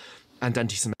vile and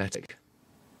anti-Semitic.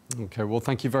 OK, well,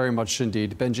 thank you very much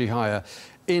indeed. Benji Hyer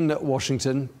in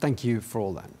Washington. Thank you for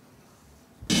all that.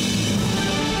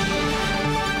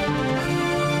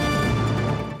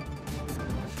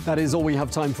 That is all we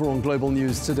have time for on Global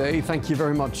News today. Thank you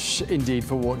very much indeed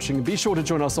for watching. Be sure to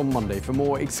join us on Monday for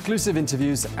more exclusive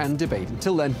interviews and debate.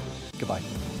 Until then, goodbye.